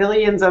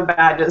 millions of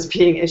badges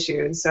being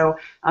issued. So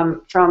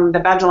from the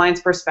Badge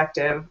Alliance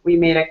perspective, we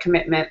made a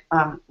commitment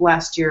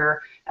last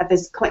year at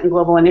this Clinton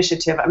Global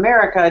Initiative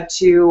America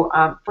to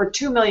for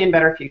 2 million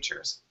better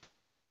futures.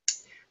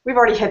 We've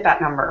already hit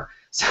that number.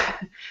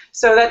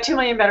 So that 2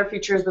 million better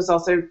futures was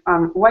also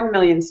 1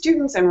 million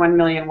students and 1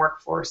 million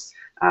workforce.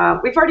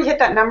 We've already hit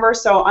that number,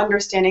 so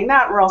understanding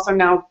that,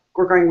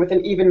 we're going with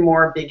an even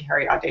more big,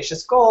 hairy,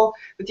 audacious goal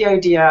with the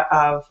idea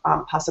of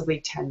possibly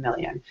 10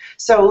 million.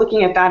 So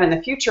looking at that in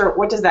the future,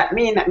 what does that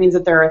mean? That means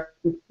that there are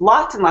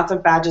lots and lots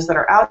of badges that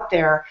are out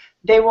there.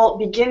 They will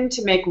begin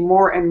to make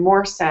more and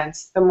more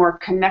sense the more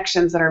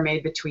connections that are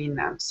made between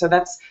them. So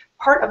that's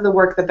part of the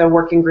work that the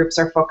working groups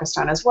are focused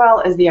on, as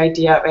well as the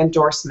idea of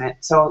endorsement.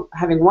 So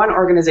having one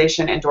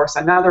organization endorse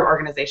another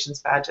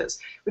organization's badges,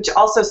 which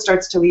also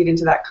starts to lead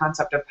into that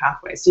concept of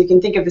pathways. So you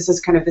can think of this as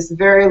kind of this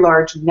very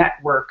large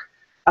network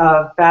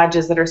of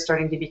badges that are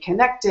starting to be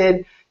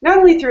connected, not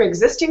only through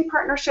existing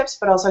partnerships,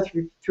 but also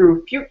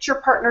through future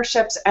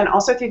partnerships, and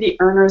also through the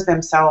earners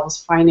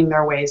themselves finding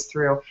their ways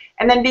through,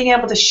 and then being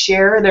able to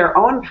share their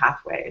own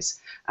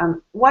pathways.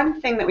 One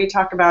thing that we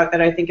talk about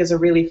that I think is a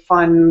really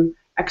fun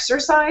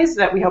exercise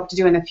that we hope to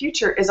do in the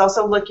future is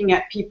also looking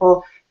at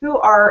people who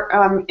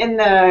are in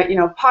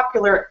the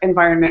popular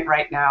environment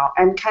right now,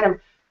 and kind of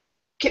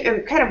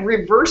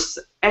reverse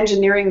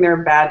engineering their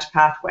badge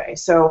pathway.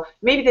 So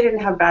maybe they didn't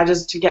have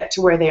badges to get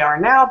to where they are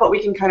now, but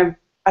we can kind of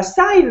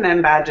assign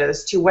them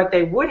badges to what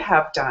they would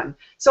have done.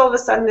 So all of a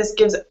sudden this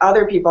gives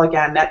other people,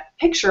 again, that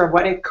picture of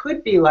what it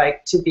could be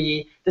like to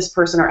be this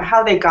person or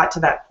how they got to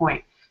that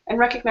point. And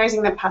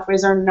recognizing that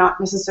pathways are not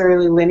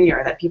necessarily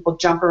linear, that people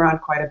jump around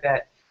quite a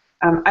bit.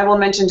 I will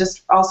mention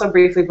just also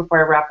briefly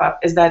before I wrap up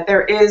is that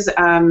there is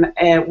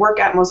a work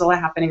at Mozilla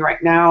happening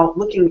right now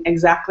looking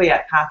exactly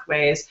at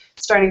pathways,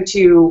 starting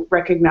to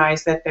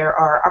recognize that there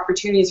are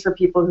opportunities for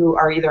people who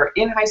are either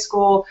in high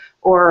school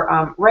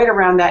or right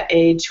around that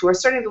age who are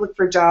starting to look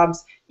for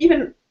jobs,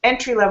 even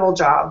entry-level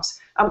jobs,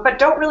 but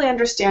don't really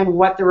understand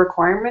what the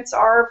requirements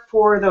are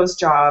for those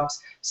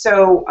jobs.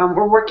 So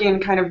we're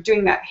working kind of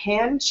doing that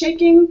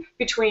handshaking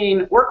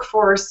between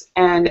workforce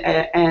and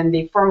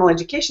the formal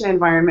education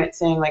environment,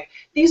 saying like,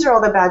 these are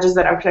all the badges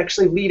that could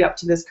actually lead up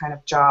to this kind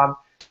of job.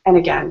 And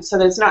again, so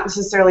that it's not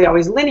necessarily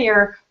always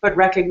linear, but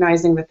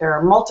recognizing that there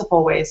are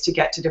multiple ways to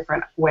get to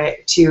different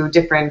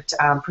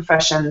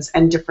professions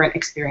and different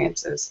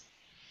experiences.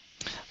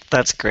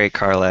 That's great,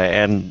 Carla,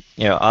 and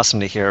awesome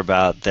to hear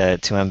about the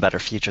 2M Better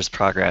Futures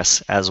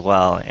progress as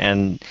well.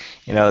 And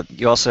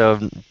you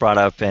also brought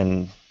up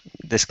in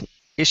this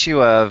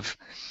issue of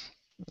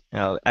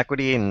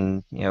equity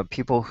and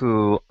people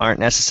who aren't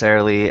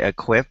necessarily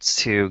equipped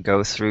to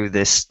go through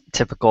this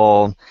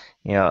typical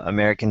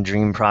American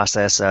dream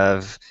process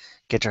of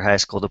get your high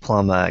school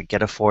diploma,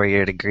 get a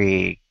 4-year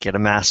degree, get a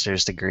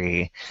master's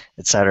degree,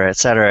 et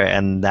cetera,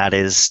 and that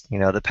is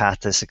the path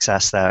to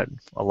success that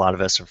a lot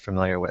of us are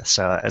familiar with.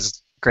 So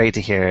it's great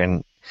to hear.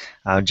 And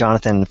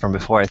Jonathan, from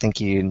before, I think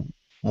you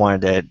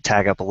wanted to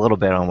tag up a little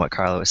bit on what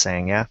Carla was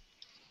saying. Yeah.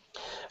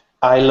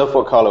 I love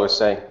what Carla was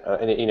saying,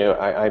 and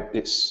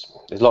there's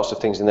lots of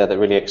things in there that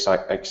really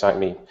excite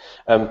me.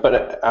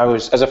 But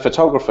as a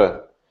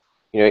photographer,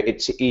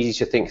 it's easy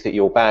to think that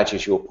your badge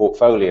is your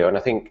portfolio, and I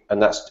think,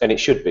 and it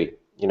should be.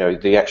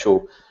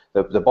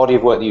 The body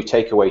of work that you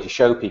take away to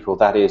show people,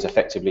 that is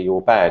effectively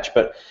your badge.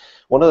 But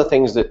one of the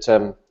things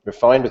that we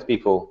find with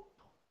people,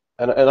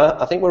 and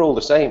I think we're all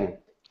the same,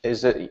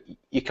 is that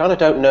you kind of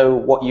don't know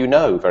what you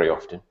know very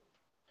often.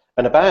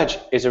 And a badge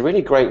is a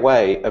really great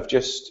way of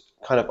just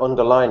kind of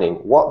underlining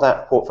what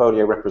that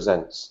portfolio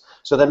represents.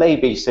 So there may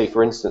be, say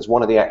for instance,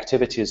 one of the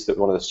activities that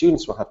one of the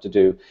students will have to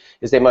do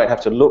is they might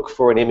have to look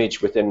for an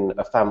image within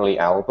a family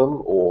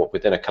album or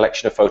within a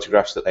collection of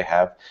photographs that they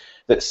have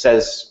that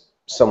says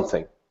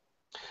something.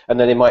 And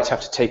then they might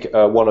have to take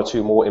 1 or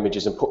 2 more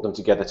images and put them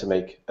together to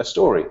make a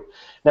story.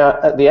 Now,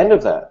 at the end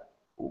of that,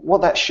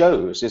 what that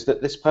shows is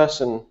that this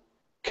person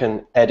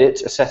can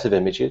edit a set of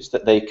images,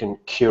 that they can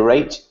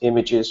curate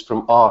images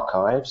from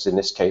archives. In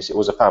this case, it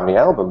was a family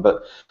album,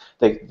 but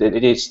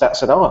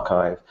that's an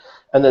archive.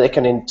 And then they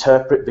can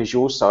interpret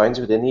visual signs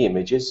within the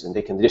images, and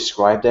they can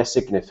describe their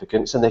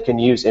significance, and they can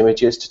use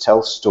images to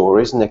tell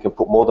stories, and they can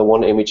put more than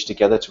one image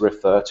together to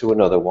refer to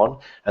another one,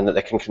 and that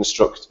they can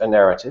construct a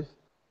narrative.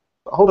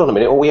 But hold on a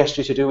minute, all we asked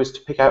you to do is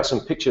to pick out some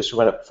pictures from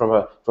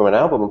an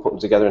album and put them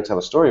together and tell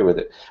a story with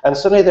it. And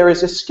suddenly there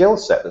is this skill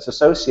set that's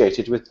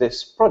associated with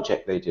this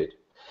project they did.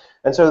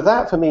 And so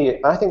that, for me,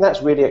 I think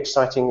that's really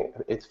exciting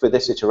for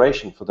this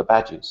iteration for the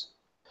badges.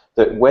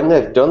 That when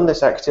they've done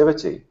this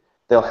activity,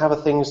 they'll have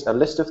a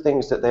list of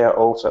things that they are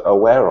also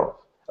aware of.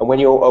 And when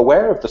you're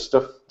aware of the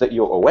stuff that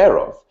you're aware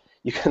of,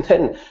 you can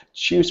then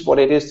choose what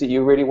it is that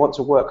you really want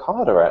to work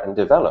harder at and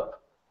develop.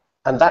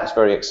 And that's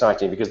very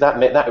exciting because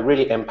that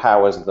really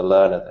empowers the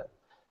learner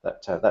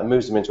then. That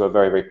moves them into a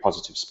very, very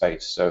positive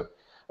space. So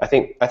I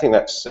think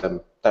that's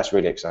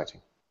really exciting.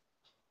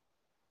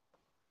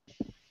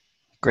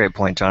 Great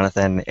point,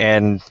 Jonathan.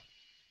 And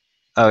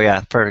oh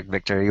yeah, perfect,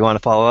 Victor. You want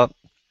to follow up?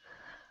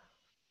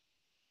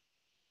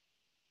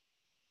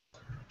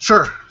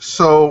 Sure.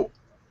 So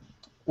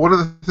one of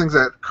the things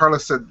that Carla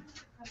said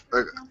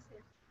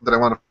that I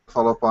want to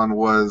follow up on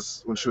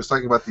was when she was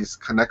talking about these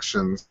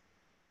connections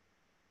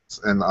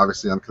and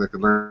obviously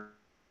unconnected learning.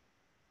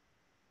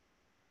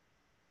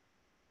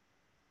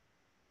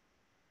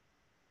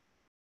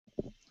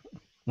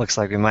 Looks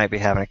like we might be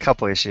having a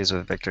couple issues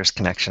with Victor's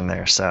connection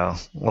there, so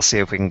we'll see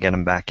if we can get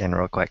him back in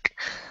real quick.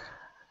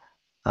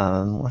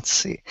 Let's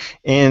see.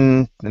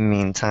 In the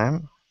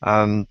meantime,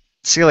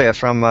 Celia,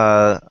 from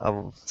a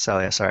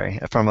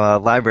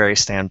library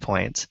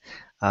standpoint,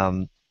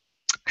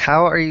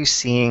 how are you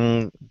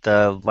seeing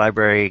the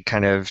library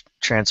kind of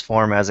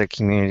transform as a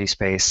community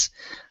space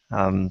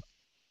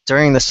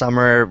during the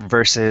summer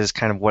versus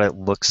kind of what it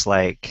looks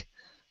like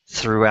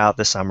throughout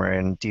the summer?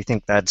 And do you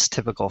think that's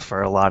typical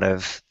for a lot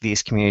of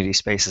these community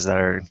spaces that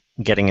are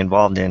getting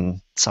involved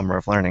in Summer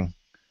of Learning?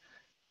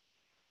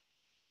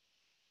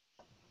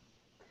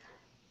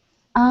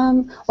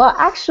 Well,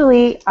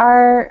 actually,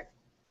 the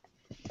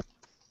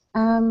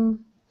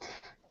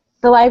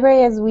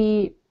library, as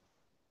we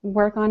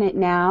work on it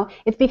now,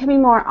 it's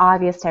becoming more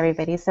obvious to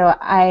everybody. So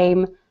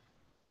I'm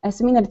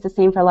assuming that it's the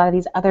same for a lot of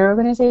these other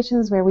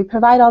organizations where we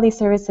provide all these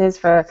services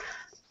for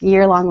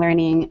year-long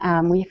learning.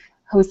 We've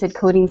hosted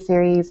coding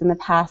series in the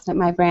past at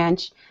my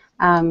branch,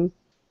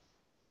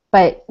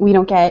 but we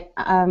don't get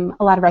a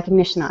lot of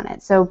recognition on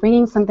it. So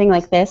bringing something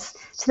like this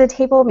to the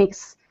table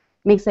makes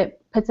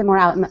it puts it more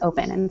out in the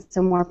open, and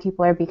so more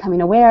people are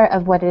becoming aware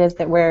of what it is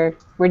that we're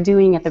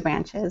doing at the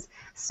branches.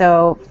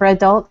 So for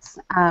adults,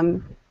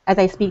 as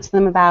I speak to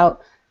them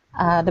about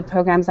the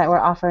programs that we're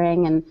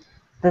offering and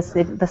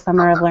the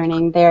summer of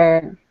learning,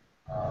 their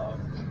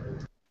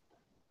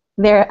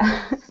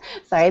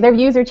sorry, their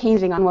views are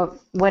changing on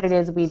what it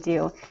is we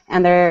do,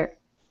 and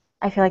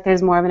I feel like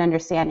there's more of an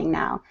understanding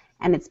now,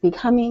 and it's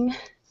becoming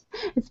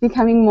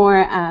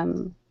more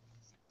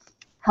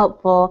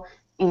helpful,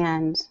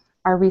 and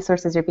our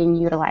resources are being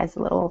utilized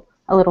a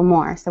little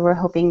more. So we're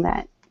hoping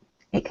that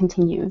it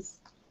continues.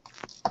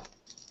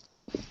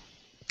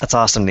 That's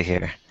awesome to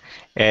hear.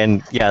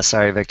 And yeah,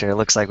 sorry, Victor, it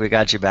looks like we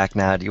got you back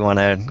now. Do you want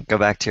to go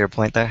back to your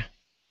point there?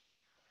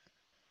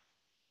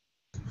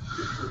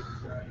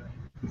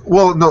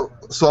 Well, no.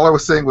 So all I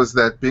was saying was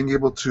that being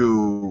able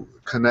to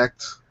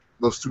connect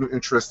those student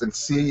interests and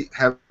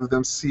have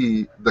them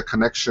see the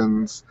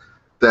connections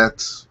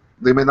that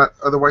they may not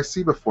otherwise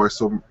see before.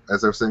 So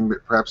as I was saying,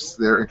 perhaps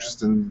they're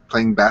interested in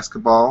playing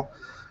basketball,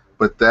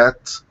 but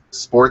that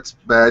sports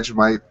badge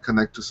might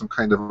connect to some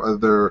kind of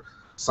other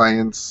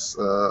science,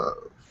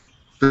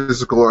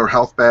 physical or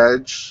health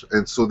badge,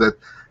 and so that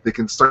they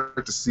can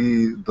start to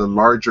see the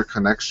larger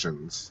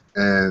connections.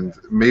 And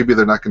maybe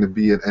they're not going to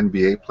be an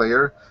NBA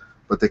player,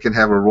 but they can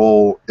have a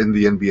role in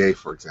the NBA,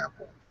 for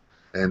example.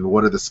 And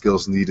what are the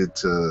skills needed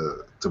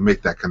to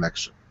make that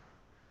connection?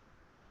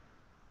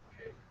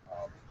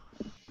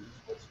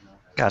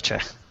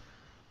 Gotcha.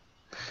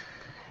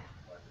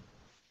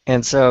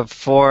 And so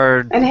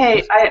for... And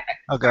hey,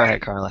 oh, go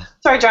ahead, Carla.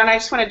 Sorry, John, I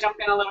just want to jump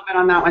in a little bit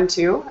on that one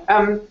too.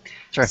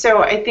 Sure.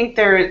 So I think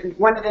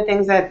one of the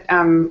things that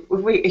I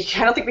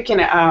don't think we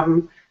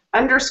can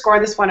underscore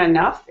this one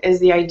enough is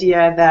the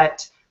idea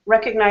that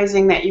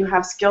recognizing that you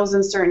have skills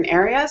in certain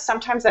areas,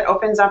 sometimes that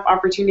opens up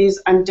opportunities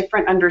on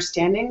different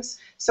understandings.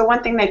 So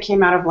one thing that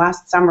came out of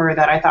last summer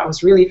that I thought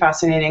was really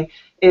fascinating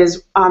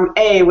is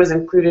A was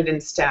included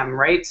in STEM,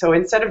 right? So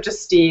instead of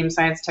just STEAM,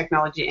 science,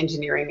 technology,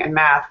 engineering, and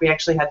math, we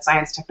actually had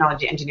science,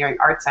 technology, engineering,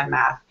 arts, and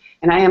math.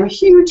 And I am a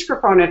huge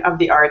proponent of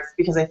the arts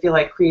because I feel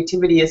like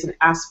creativity is an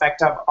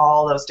aspect of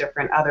all those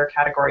different other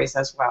categories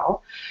as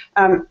well.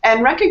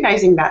 And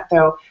recognizing that,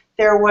 though,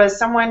 there was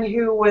someone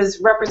who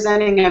was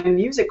representing a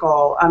music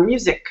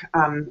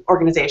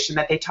organization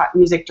that they taught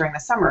music during the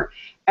summer.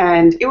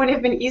 And it would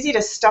have been easy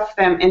to stuff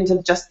them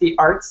into just the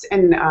arts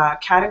and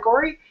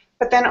category,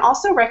 but then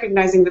also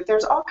recognizing that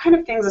there's all kind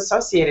of things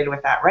associated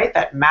with that, right?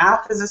 That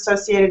math is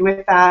associated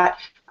with that,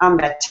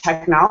 that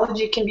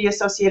technology can be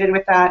associated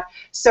with that.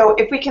 So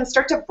if we can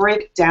start to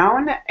break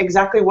down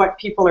exactly what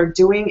people are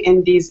doing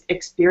in these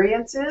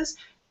experiences,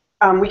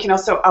 we can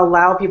also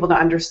allow people to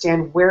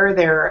understand where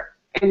their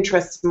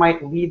interests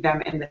might lead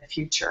them in the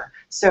future.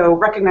 So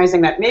recognizing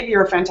that maybe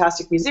you're a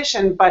fantastic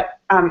musician, but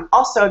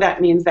also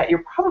that means that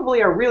you're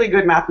probably a really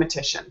good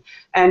mathematician.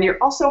 And you're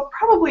also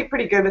probably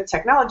pretty good with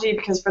technology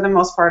because for the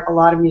most part, a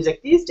lot of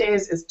music these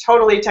days is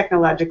totally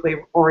technologically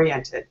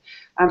oriented.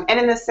 And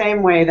in the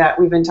same way that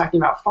we've been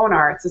talking about phone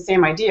art, it's the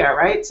same idea,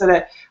 right? So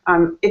that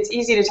it's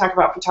easy to talk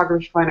about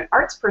photography from an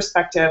arts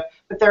perspective,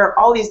 but there are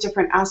all these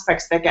different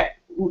aspects that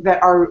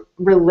are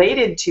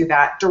related to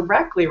that,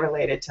 directly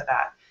related to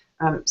that.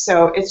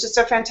 So it's just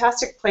a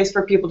fantastic place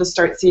for people to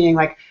start seeing,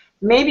 like,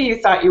 maybe you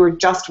thought you were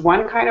just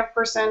one kind of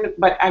person,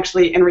 but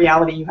actually in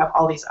reality you have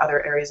all these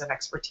other areas of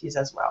expertise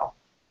as well.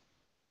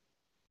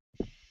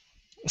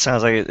 It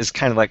sounds like it's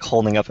kind of like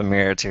holding up a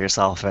mirror to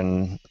yourself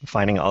and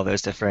finding all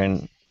those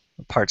different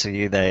parts of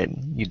you that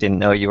you didn't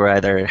know you were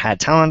either had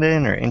talent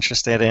in or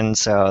interested in.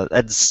 So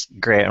that's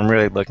great. I'm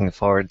really looking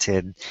forward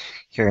to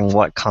hearing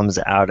what comes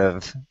out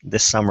of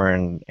this summer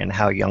and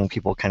how young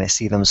people kind of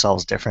see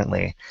themselves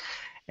differently.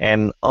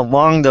 And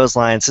along those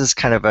lines, this is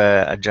kind of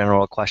a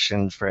general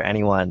question for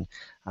anyone,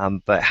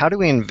 but how do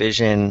we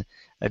envision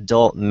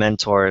adult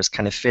mentors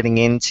kind of fitting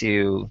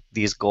into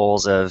these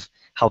goals of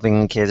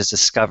helping kids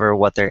discover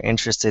what they're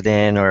interested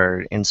in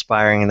or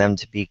inspiring them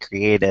to be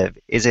creative?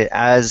 Is it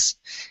as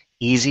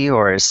easy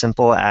or as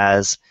simple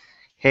as,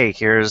 hey,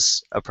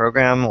 here's a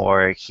program,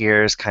 or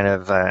here's kind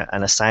of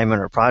an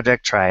assignment or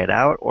project, try it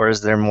out, or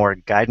is there more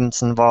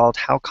guidance involved?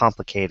 How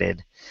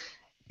complicated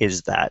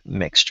is that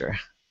mixture?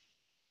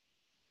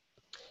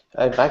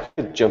 I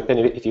could jump in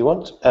if you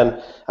want. I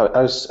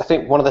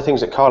think one of the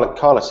things that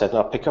Carla said, and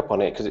I'll pick up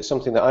on it because it's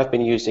something that I've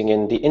been using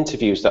in the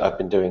interviews that I've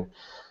been doing.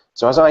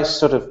 So as I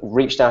sort of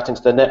reached out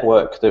into the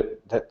network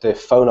that the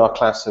Phonar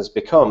class has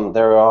become,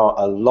 there are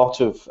a lot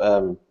of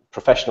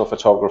professional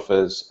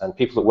photographers and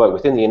people that work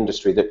within the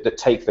industry that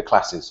take the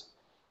classes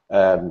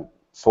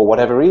for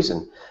whatever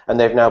reason. And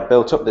they've now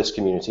built up this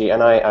community,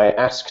 and I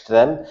asked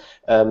them,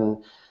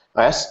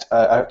 I asked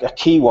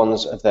key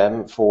ones of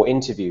them for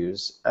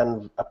interviews,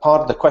 and a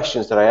part of the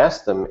questions that I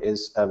asked them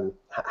is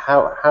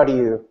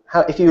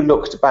if you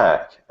looked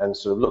back and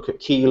sort of look at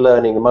key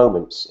learning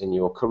moments in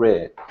your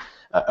career,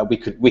 we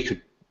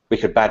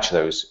could badge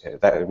those,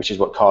 which is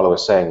what Carla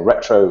was saying,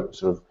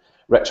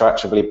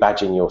 retroactively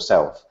badging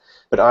yourself.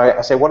 But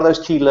I say, what are those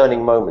key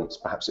learning moments?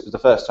 Perhaps it was the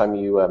first time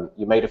you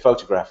made a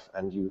photograph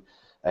and you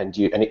and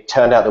it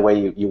turned out the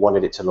way you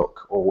wanted it to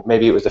look. Or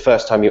maybe it was the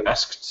first time you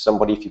asked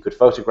somebody if you could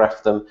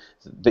photograph them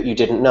that you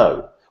didn't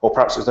know. Or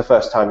perhaps it was the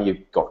first time you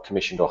got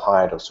commissioned or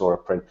hired or saw a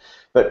print.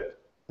 But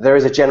there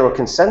is a general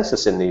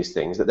consensus in these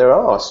things that there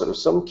are sort of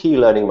some key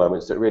learning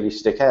moments that really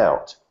stick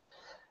out.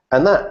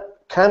 And that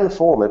can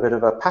form a bit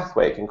of a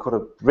pathway, can kind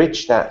of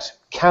bridge that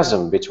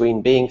chasm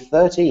between being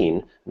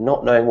 13,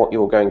 not knowing what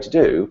you're going to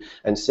do,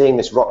 and seeing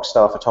this rock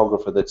star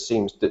photographer that's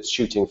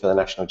shooting for the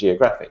National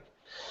Geographic.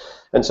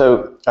 And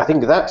so I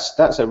think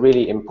that's a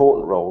really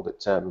important role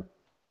that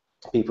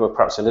people are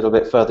perhaps a little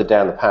bit further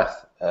down the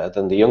path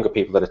than the younger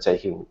people that are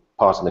taking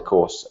part in the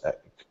course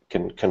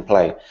can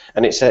play.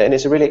 And it's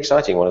a really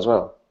exciting one as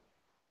well.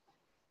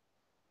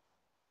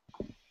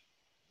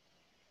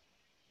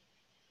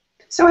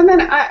 So, and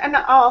then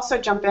I'll also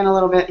jump in a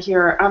little bit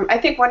here. I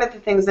think one of the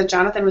things that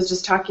Jonathan was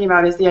just talking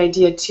about is the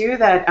idea, too,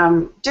 that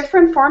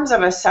different forms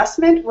of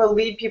assessment will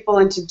lead people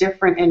into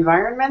different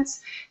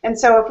environments. And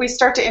so if we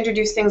start to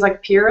introduce things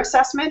like peer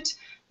assessment,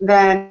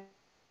 then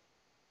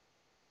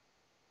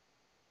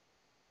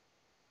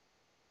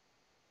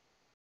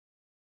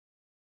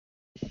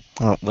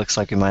well, it looks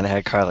like we might have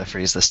had Carla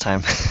freeze this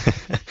time.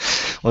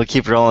 We'll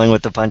keep rolling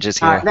with the punches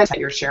here. That's what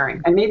you're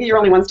sharing. And maybe you're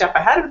only one step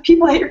ahead of the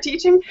people that you're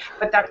teaching,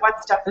 but that one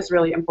step is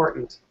really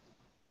important.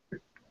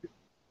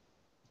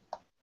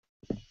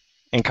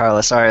 And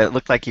Carla, sorry, it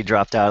looked like you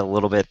dropped out a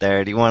little bit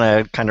there. Do you want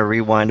to kind of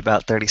rewind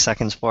about 30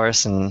 seconds for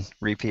us and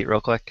repeat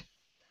real quick?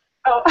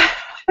 Oh.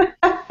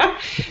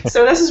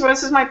 So this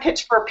is my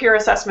pitch for peer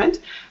assessment.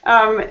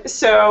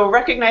 So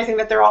recognizing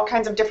that there are all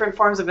kinds of different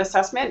forms of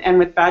assessment, and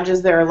with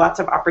badges there are lots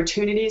of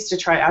opportunities to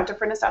try out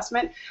different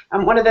assessment.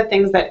 One of the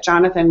things that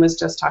Jonathan was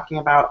just talking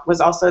about was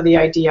also the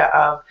idea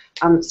of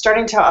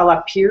starting to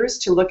allow peers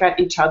to look at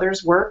each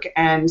other's work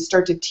and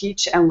start to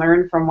teach and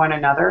learn from one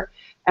another.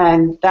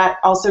 And that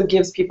also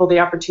gives people the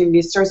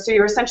opportunity. So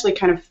you're essentially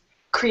kind of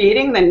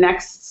creating the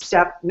next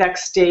step,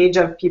 next stage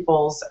of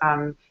people's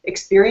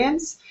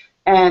experience.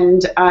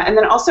 And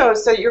then also,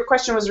 so your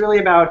question was really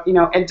about, you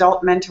know,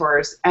 adult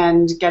mentors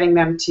and getting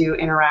them to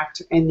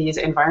interact in these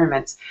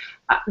environments.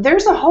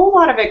 There's a whole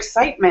lot of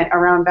excitement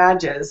around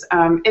badges.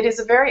 It is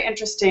a very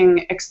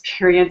interesting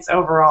experience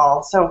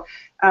overall. So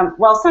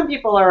while some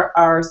people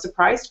are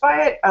surprised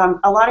by it,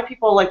 a lot of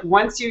people, like,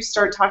 once you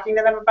start talking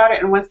to them about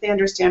it and once they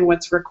understand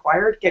what's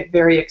required, get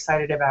very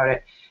excited about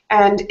it.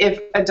 And if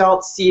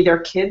adults see their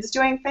kids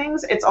doing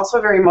things, it's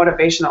also very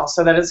motivational.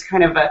 So that is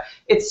kind of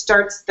it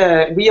starts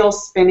the wheel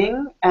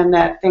spinning, and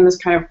that things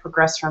kind of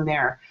progress from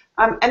there.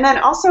 And then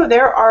also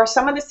there are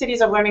some of the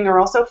cities of learning are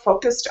also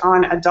focused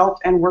on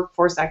adult and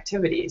workforce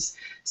activities.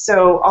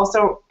 So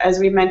also, as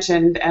we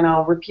mentioned, and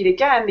I'll repeat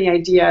again, the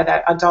idea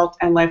that adult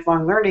and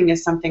lifelong learning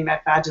is something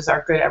that badges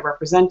are good at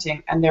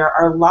representing. And there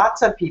are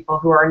lots of people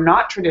who are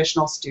not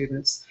traditional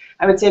students.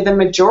 I would say the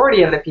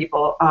majority of the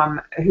people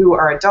who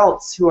are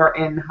adults who are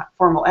in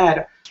formal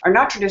ed are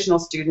not traditional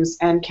students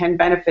and can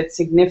benefit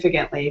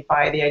significantly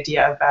by the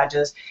idea of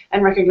badges,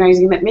 and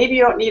recognizing that maybe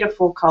you don't need a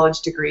full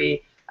college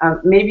degree.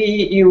 Maybe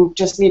you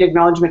just need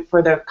acknowledgement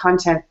for the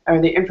content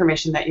or the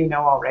information that you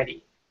know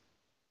already.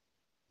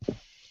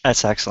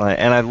 That's excellent.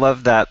 And I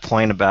love that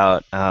point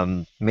about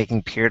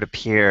making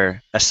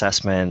peer-to-peer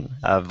assessment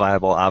a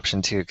viable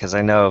option too, because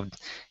I know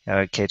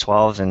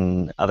K-12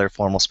 and other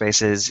formal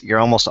spaces, you're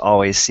almost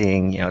always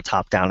seeing,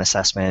 top-down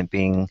assessment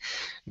being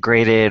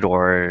graded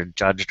or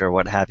judged or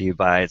what have you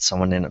by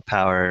someone in a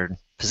power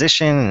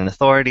position and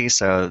authority.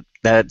 So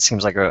that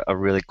seems like a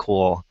really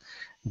cool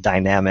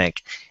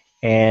dynamic.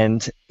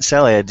 And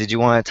Celia, did you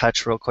want to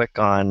touch real quick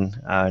on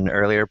an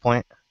earlier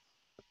point?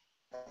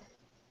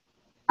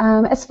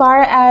 As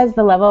far as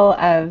the level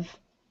of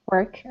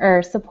work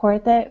or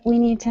support that we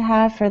need to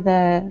have for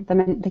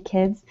the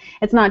kids,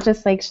 it's not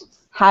just like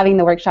having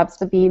the workshops,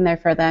 but being there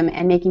for them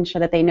and making sure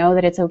that they know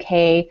that it's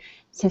okay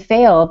to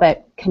fail,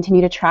 but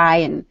continue to try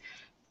and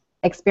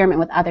experiment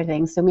with other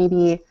things. So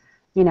maybe,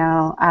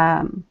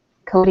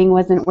 coding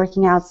wasn't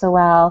working out so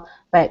well,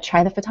 but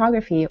try the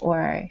photography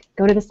or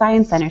go to the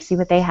Science Center, see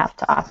what they have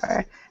to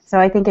offer. So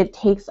I think it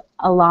takes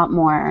a lot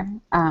more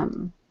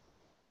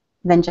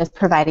than just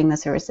providing the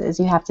services.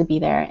 You have to be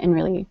there and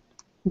really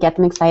get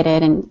them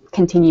excited and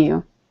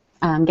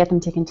get them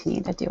to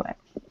continue to do it.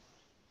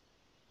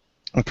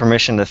 And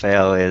permission to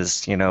fail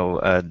is,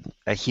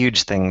 a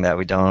huge thing that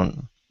we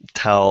don't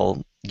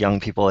tell young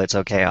people. It's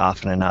okay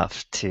often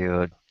enough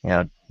to,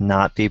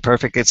 not be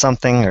perfect at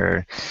something,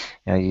 or,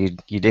 you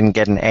didn't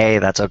get an A,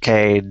 that's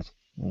okay.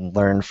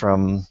 Learn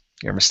from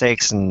your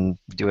mistakes and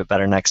do it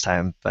better next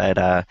time.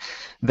 But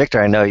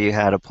Victor, I know you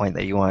had a point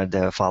that you wanted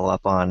to follow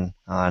up on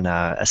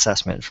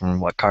assessment from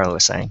what Carla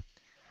was saying.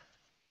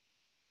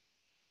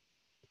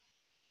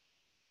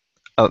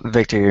 Oh,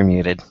 Victor, you're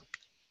muted.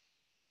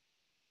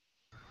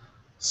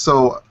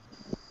 So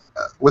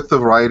with the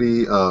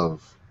variety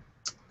of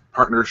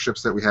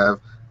partnerships that we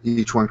have,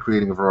 each one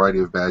creating a variety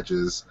of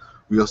badges,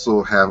 we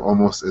also have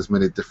almost as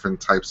many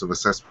different types of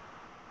assessment.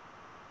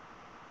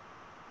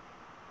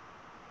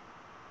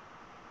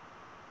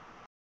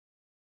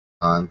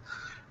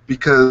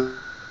 Because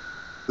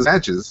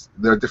badges,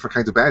 there are different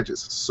kinds of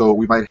badges. So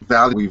we might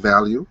value. We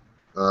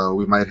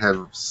might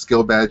have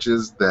skill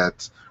badges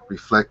that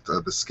reflect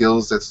the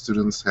skills that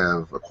students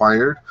have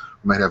acquired.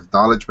 We might have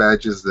knowledge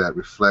badges that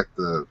reflect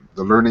the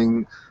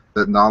learning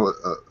that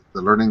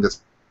the learning that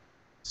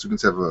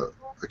students have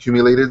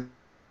accumulated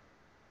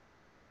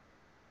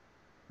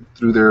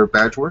through their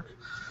badge work.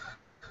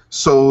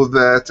 So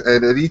that,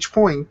 and at each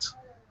point,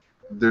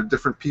 there are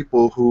different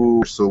people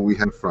who, so we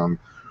have from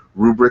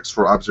rubrics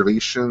for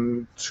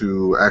observation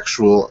to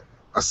actual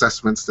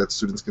assessments that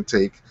students can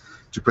take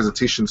to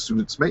presentations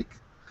students make.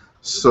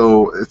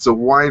 So it's a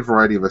wide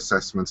variety of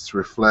assessments to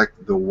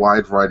reflect the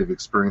wide variety of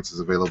experiences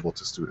available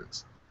to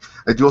students.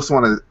 I do also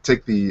want to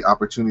take the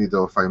opportunity,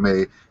 though, if I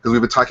may, because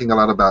we've been talking a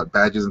lot about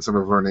badges and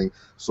summer of learning,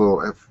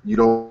 so if you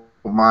don't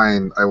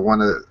mind, I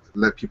want to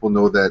let people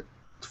know that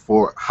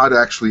for how to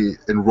actually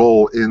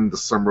enroll in the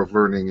summer of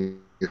learning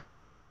if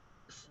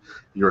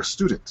you're a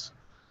student.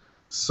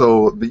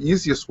 So the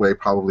easiest way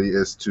probably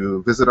is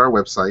to visit our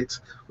website,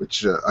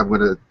 which I'm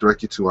going to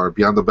direct you to our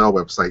Beyond the Bell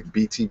website,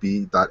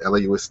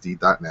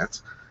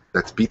 btb.lausd.net.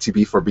 That's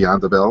BTB for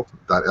Beyond the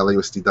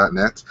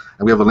Bell.lausd.net.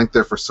 And we have a link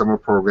there for summer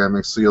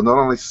programming, so you'll not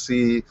only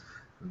see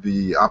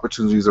the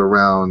opportunities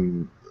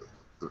around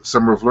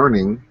Summer of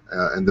Learning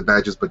and the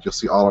badges, but you'll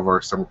see all of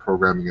our summer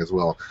programming as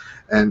well.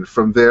 And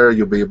from there,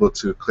 you'll be able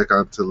to click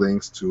onto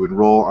links to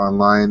enroll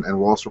online, and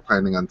we're also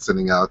planning on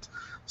sending out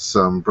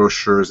some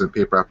brochures and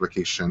paper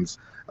applications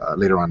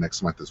later on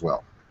next month as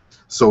well.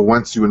 So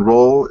once you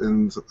enroll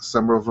in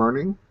Summer of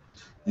Learning,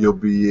 you'll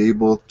be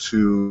able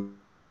to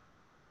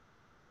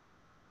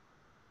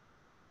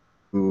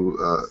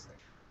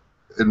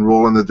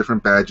enroll in the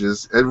different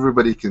badges.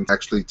 Everybody can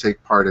actually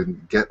take part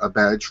and get a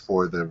badge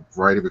for the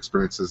variety of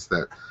experiences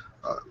that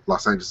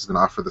Los Angeles is going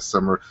to offer this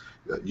summer.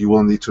 You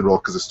will need to enroll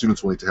because the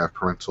students will need to have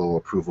parental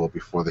approval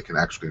before they can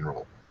actually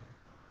enroll.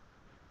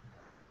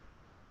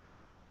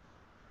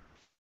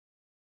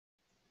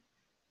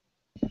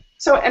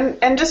 So,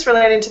 and just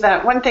related to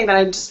that, one thing that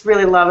I just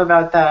really love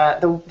about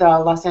the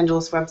Los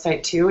Angeles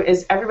website too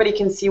is everybody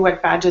can see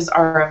what badges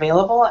are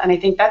available, and I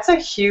think that's a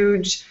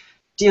huge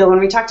deal. When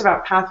we talked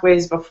about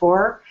pathways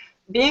before,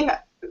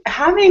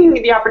 having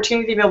the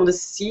opportunity to be able to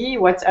see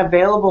what's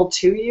available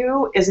to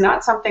you is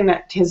not something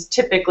that is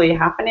typically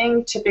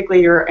happening.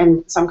 Typically you're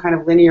in some kind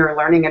of linear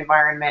learning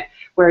environment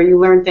where you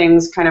learn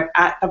things kind of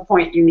at the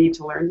point you need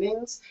to learn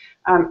things.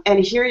 And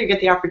here you get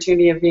the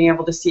opportunity of being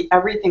able to see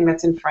everything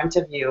that's in front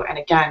of you. And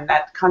again,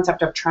 that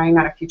concept of trying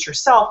on a future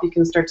self, you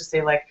can start to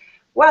say like,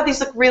 wow, these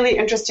look really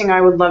interesting,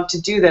 I would love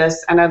to do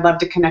this, and I'd love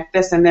to connect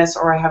this and this,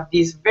 or I have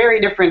these very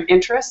different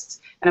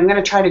interests, and I'm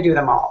going to try to do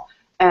them all.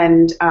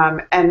 And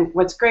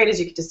what's great is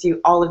you get to see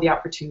all of the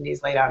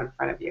opportunities laid out in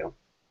front of you.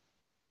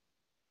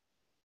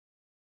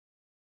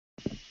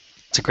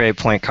 It's a great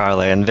point,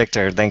 Carla. And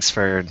Victor, thanks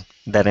for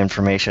that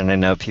information. I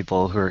know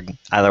people who are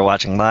either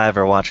watching live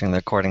or watching the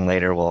recording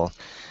later will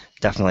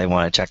definitely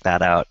want to check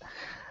that out.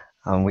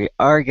 We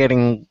are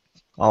getting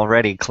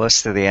already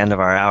close to the end of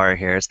our hour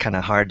here. It's kind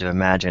of hard to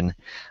imagine.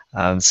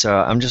 So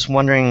I'm just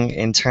wondering,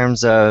 in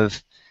terms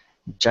of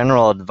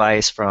general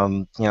advice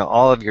from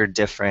all of your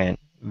different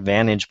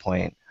vantage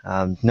point,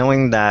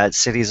 knowing that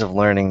Cities of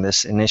Learning,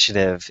 this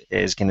initiative,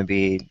 is going to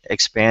be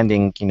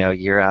expanding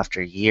year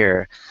after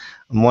year,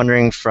 I'm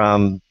wondering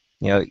from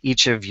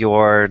each of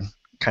your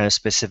kind of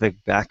specific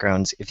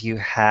backgrounds, if you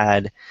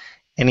had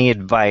any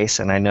advice,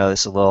 and I know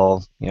this is a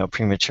little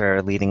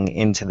premature leading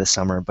into the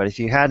summer, but if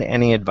you had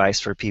any advice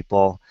for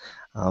people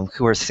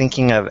who are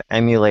thinking of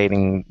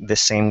emulating the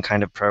same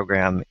kind of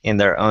program in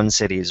their own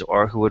cities,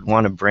 or who would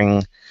want to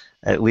bring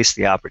at least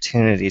the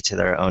opportunity to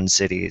their own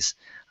cities,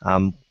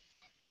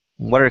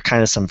 what are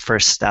kind of some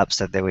first steps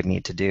that they would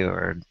need to do,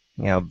 or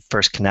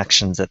first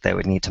connections that they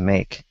would need to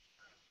make?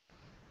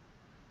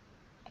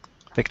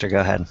 Victor, go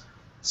ahead.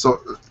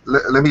 So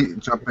let me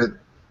jump in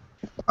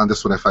on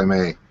this one, if I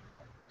may,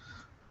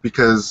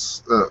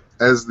 because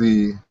as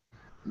the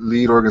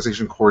lead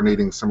organization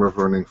coordinating Summer of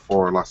Learning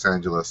for Los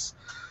Angeles,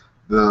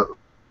 the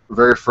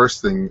very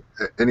first thing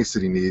any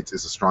city needs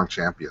is a strong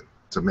champion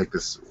to make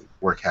this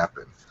work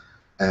happen.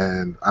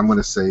 And I'm going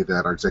to say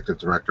that our executive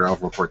director,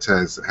 Alvaro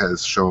Cortez,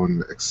 has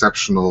shown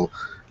exceptional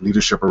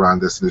leadership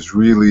around this and has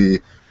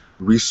really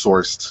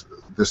resourced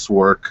this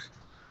work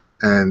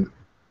and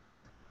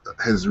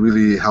has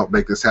really helped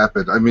make this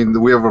happen. I mean,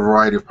 we have a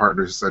variety of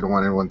partners. I don't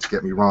want anyone to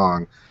get me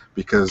wrong,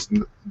 because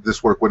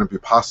this work wouldn't be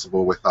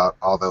possible without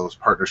all those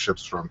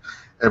partnerships, from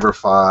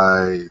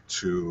Everfi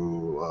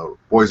to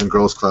Boys and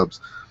Girls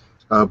Clubs.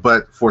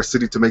 But for a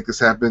city to make this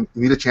happen,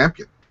 you need a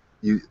champion.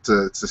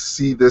 To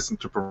see this and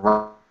to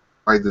provide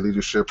the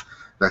leadership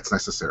that's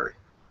necessary.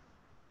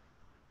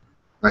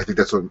 And I think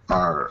that's what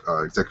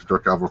our Executive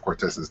Director Alvaro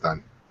Cortez has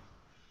done.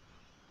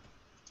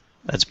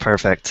 That's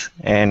perfect.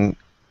 And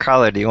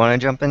Carla, do you want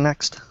to jump in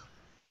next?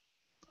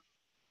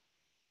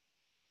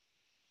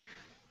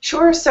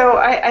 Sure. So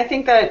I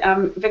think that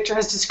Victor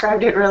has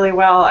described it really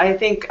well. I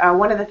think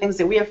one of the things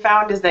that we have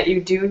found is that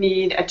you do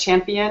need a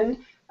champion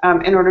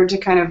in order to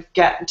kind of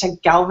get to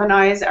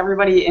galvanize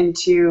everybody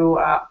into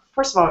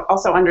first of all,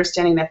 also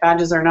understanding that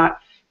badges are not,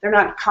 they're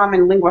not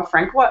common lingua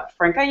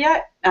franca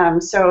yet.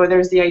 So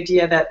there's the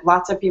idea that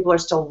lots of people are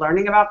still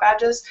learning about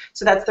badges.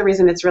 So that's the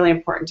reason it's really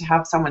important to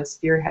have someone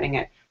spearheading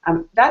it.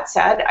 That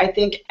said, I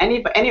think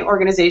any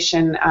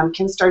organization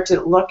can start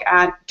to look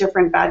at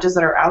different badges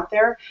that are out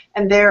there.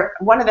 And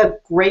one of the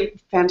great,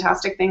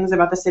 fantastic things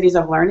about the Cities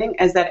of Learning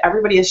is that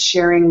everybody is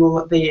sharing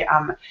the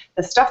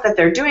stuff that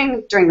they're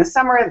doing during the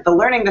summer, the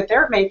learning that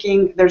they're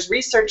making. There's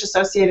research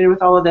associated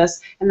with all of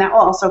this, and that will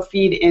also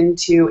feed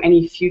into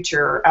any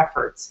future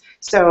efforts.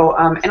 So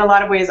in a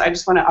lot of ways, I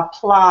just want to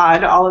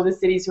applaud all of the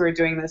cities who are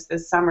doing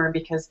this summer,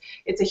 because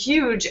it's a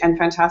huge and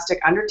fantastic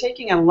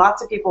undertaking, and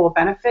lots of people will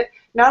benefit,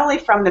 not only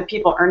from the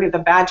people earning the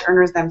badge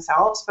earners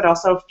themselves, but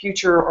also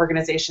future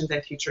organizations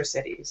and future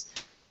cities.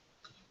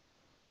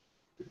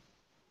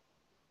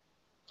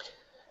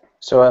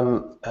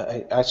 So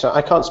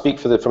I can't speak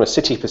from a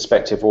city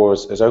perspective or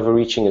as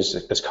overreaching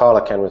as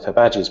Carla can with her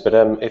badges, but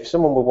if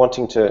someone were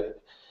wanting to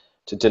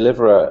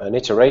deliver an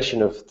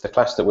iteration of the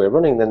class that we're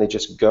running, then they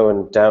just go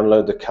and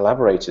download the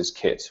Collaborators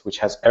Kit, which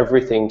has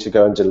everything to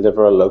go and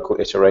deliver a local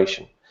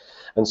iteration.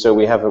 And so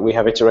we have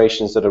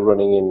iterations that are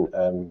running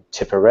in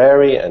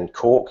Tipperary and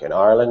Cork in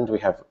Ireland. We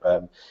have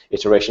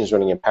iterations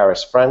running in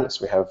Paris,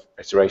 France. We have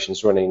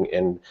iterations running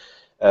in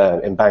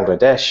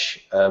Bangladesh.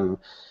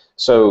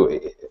 So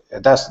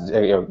that's,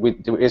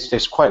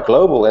 it's quite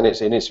global, and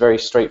it's very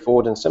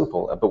straightforward and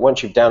simple. But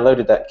once you've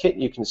downloaded that kit,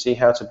 you can see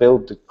how to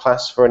build the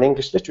class for an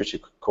English literature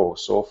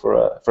course, or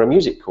for a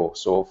music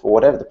course, or for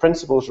whatever. The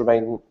principles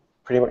remain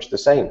pretty much the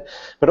same.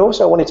 But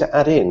also, I wanted to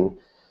add in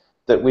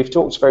that we've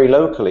talked very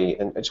locally,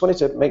 and I just wanted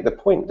to make the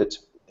point that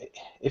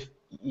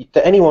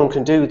anyone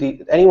can do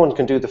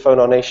the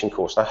Phonar Nation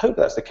course. And I hope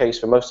that's the case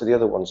for most of the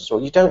other ones as well.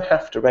 You don't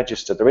have to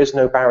register. There is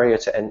no barrier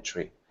to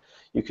entry.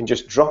 You can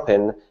just drop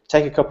in,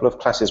 take a couple of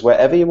classes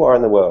wherever you are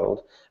in the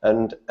world,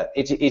 and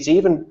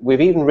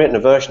we've even written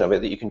a version of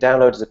it that you can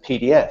download as a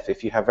PDF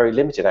if you have very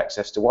limited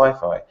access to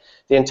Wi-Fi.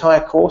 The entire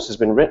course has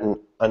been written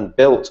and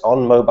built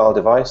on mobile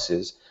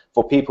devices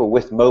for people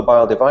with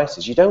mobile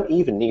devices. You don't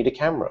even need a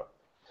camera.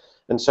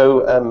 And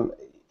so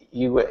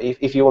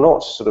if you're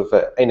not sort of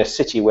in a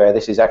city where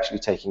this is actually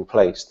taking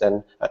place,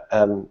 then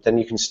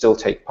you can still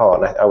take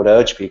part. And I would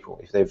urge people,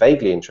 if they're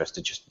vaguely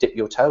interested, just dip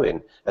your toe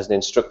in as an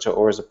instructor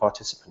or as a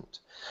participant.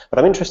 But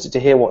I'm interested to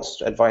hear what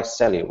advice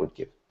Celia would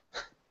give.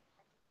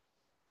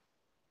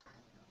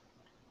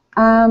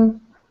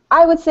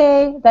 I would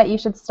say that you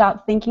should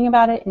stop thinking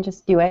about it and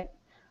just do it.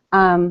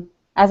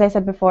 As I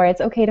said before,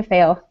 it's okay to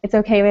fail. It's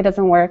okay if it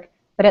doesn't work,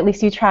 but at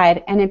least you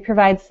tried, and it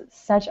provides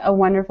such a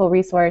wonderful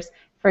resource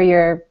for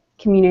your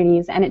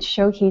communities, and it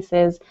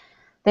showcases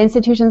the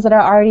institutions that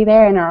are already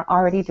there and are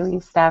already doing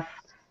stuff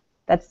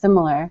that's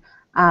similar.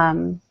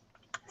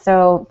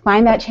 So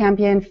find that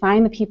champion,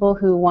 find the people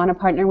who want to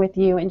partner with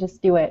you, and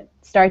just do it.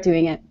 Start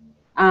doing it.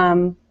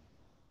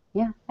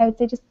 Yeah, I would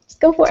say just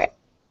go for it.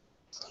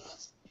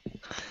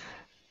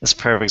 That's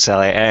perfect,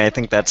 Sally. I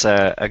think that's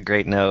a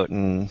great note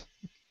and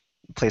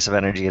place of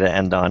energy to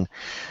end on.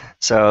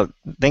 So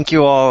thank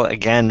you all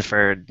again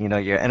for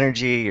your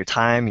energy, your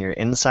time, your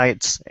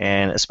insights,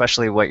 and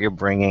especially what you're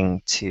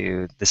bringing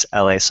to this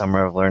LA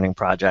Summer of Learning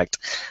project.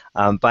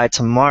 By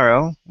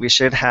tomorrow, we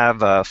should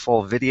have a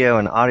full video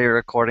and audio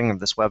recording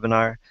of this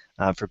webinar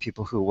for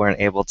people who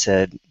weren't able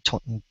to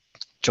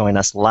join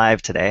us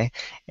live today,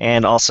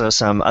 and also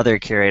some other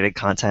curated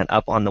content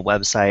up on the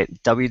website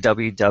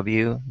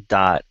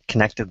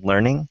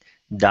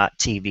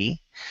www.connectedlearning.tv,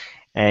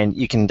 and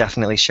you can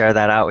definitely share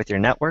that out with your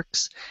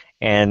networks.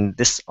 And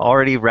this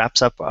already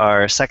wraps up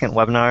our second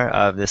webinar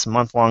of this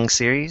month-long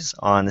series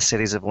on the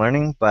Cities of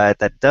Learning, but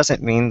that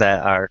doesn't mean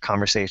that our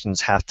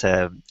conversations have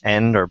to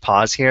end or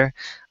pause here.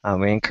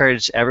 We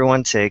encourage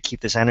everyone to keep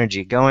this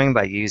energy going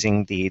by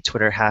using the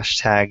Twitter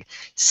hashtag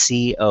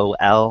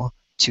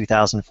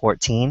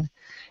COL2014,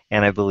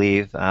 and I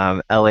believe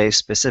LA's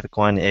specific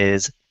one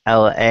is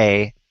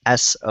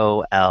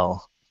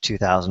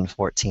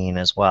LASOL2014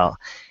 as well.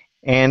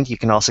 And you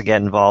can also get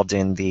involved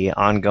in the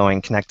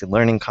ongoing Connected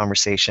Learning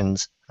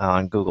conversations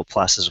on Google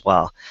Plus as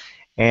well.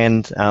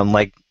 And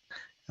like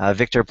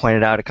Victor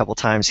pointed out a couple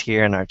times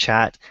here in our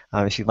chat,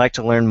 if you'd like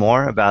to learn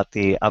more about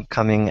the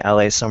upcoming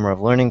LA Summer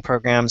of Learning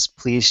programs,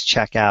 please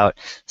check out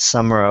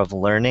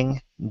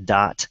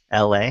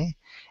summeroflearning.la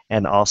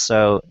and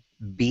also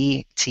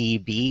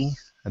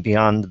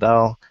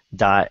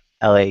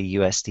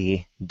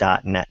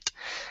btb.beyondthebell.lausd.net.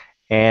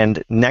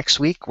 And next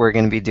week, we're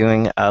going to be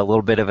doing a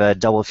little bit of a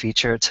double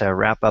feature to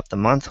wrap up the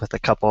month with a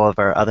couple of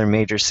our other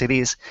major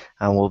cities.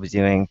 We'll be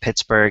doing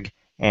Pittsburgh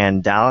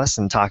and Dallas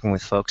and talking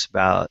with folks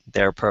about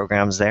their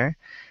programs there.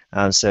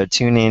 So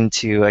tune in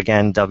to,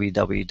 again,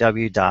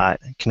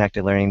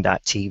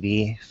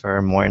 www.connectedlearning.tv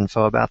for more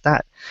info about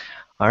that.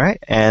 All right,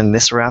 and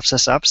this wraps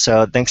us up.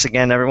 So thanks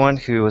again, everyone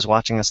who was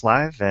watching us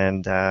live,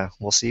 and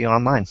we'll see you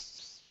online.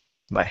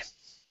 Bye.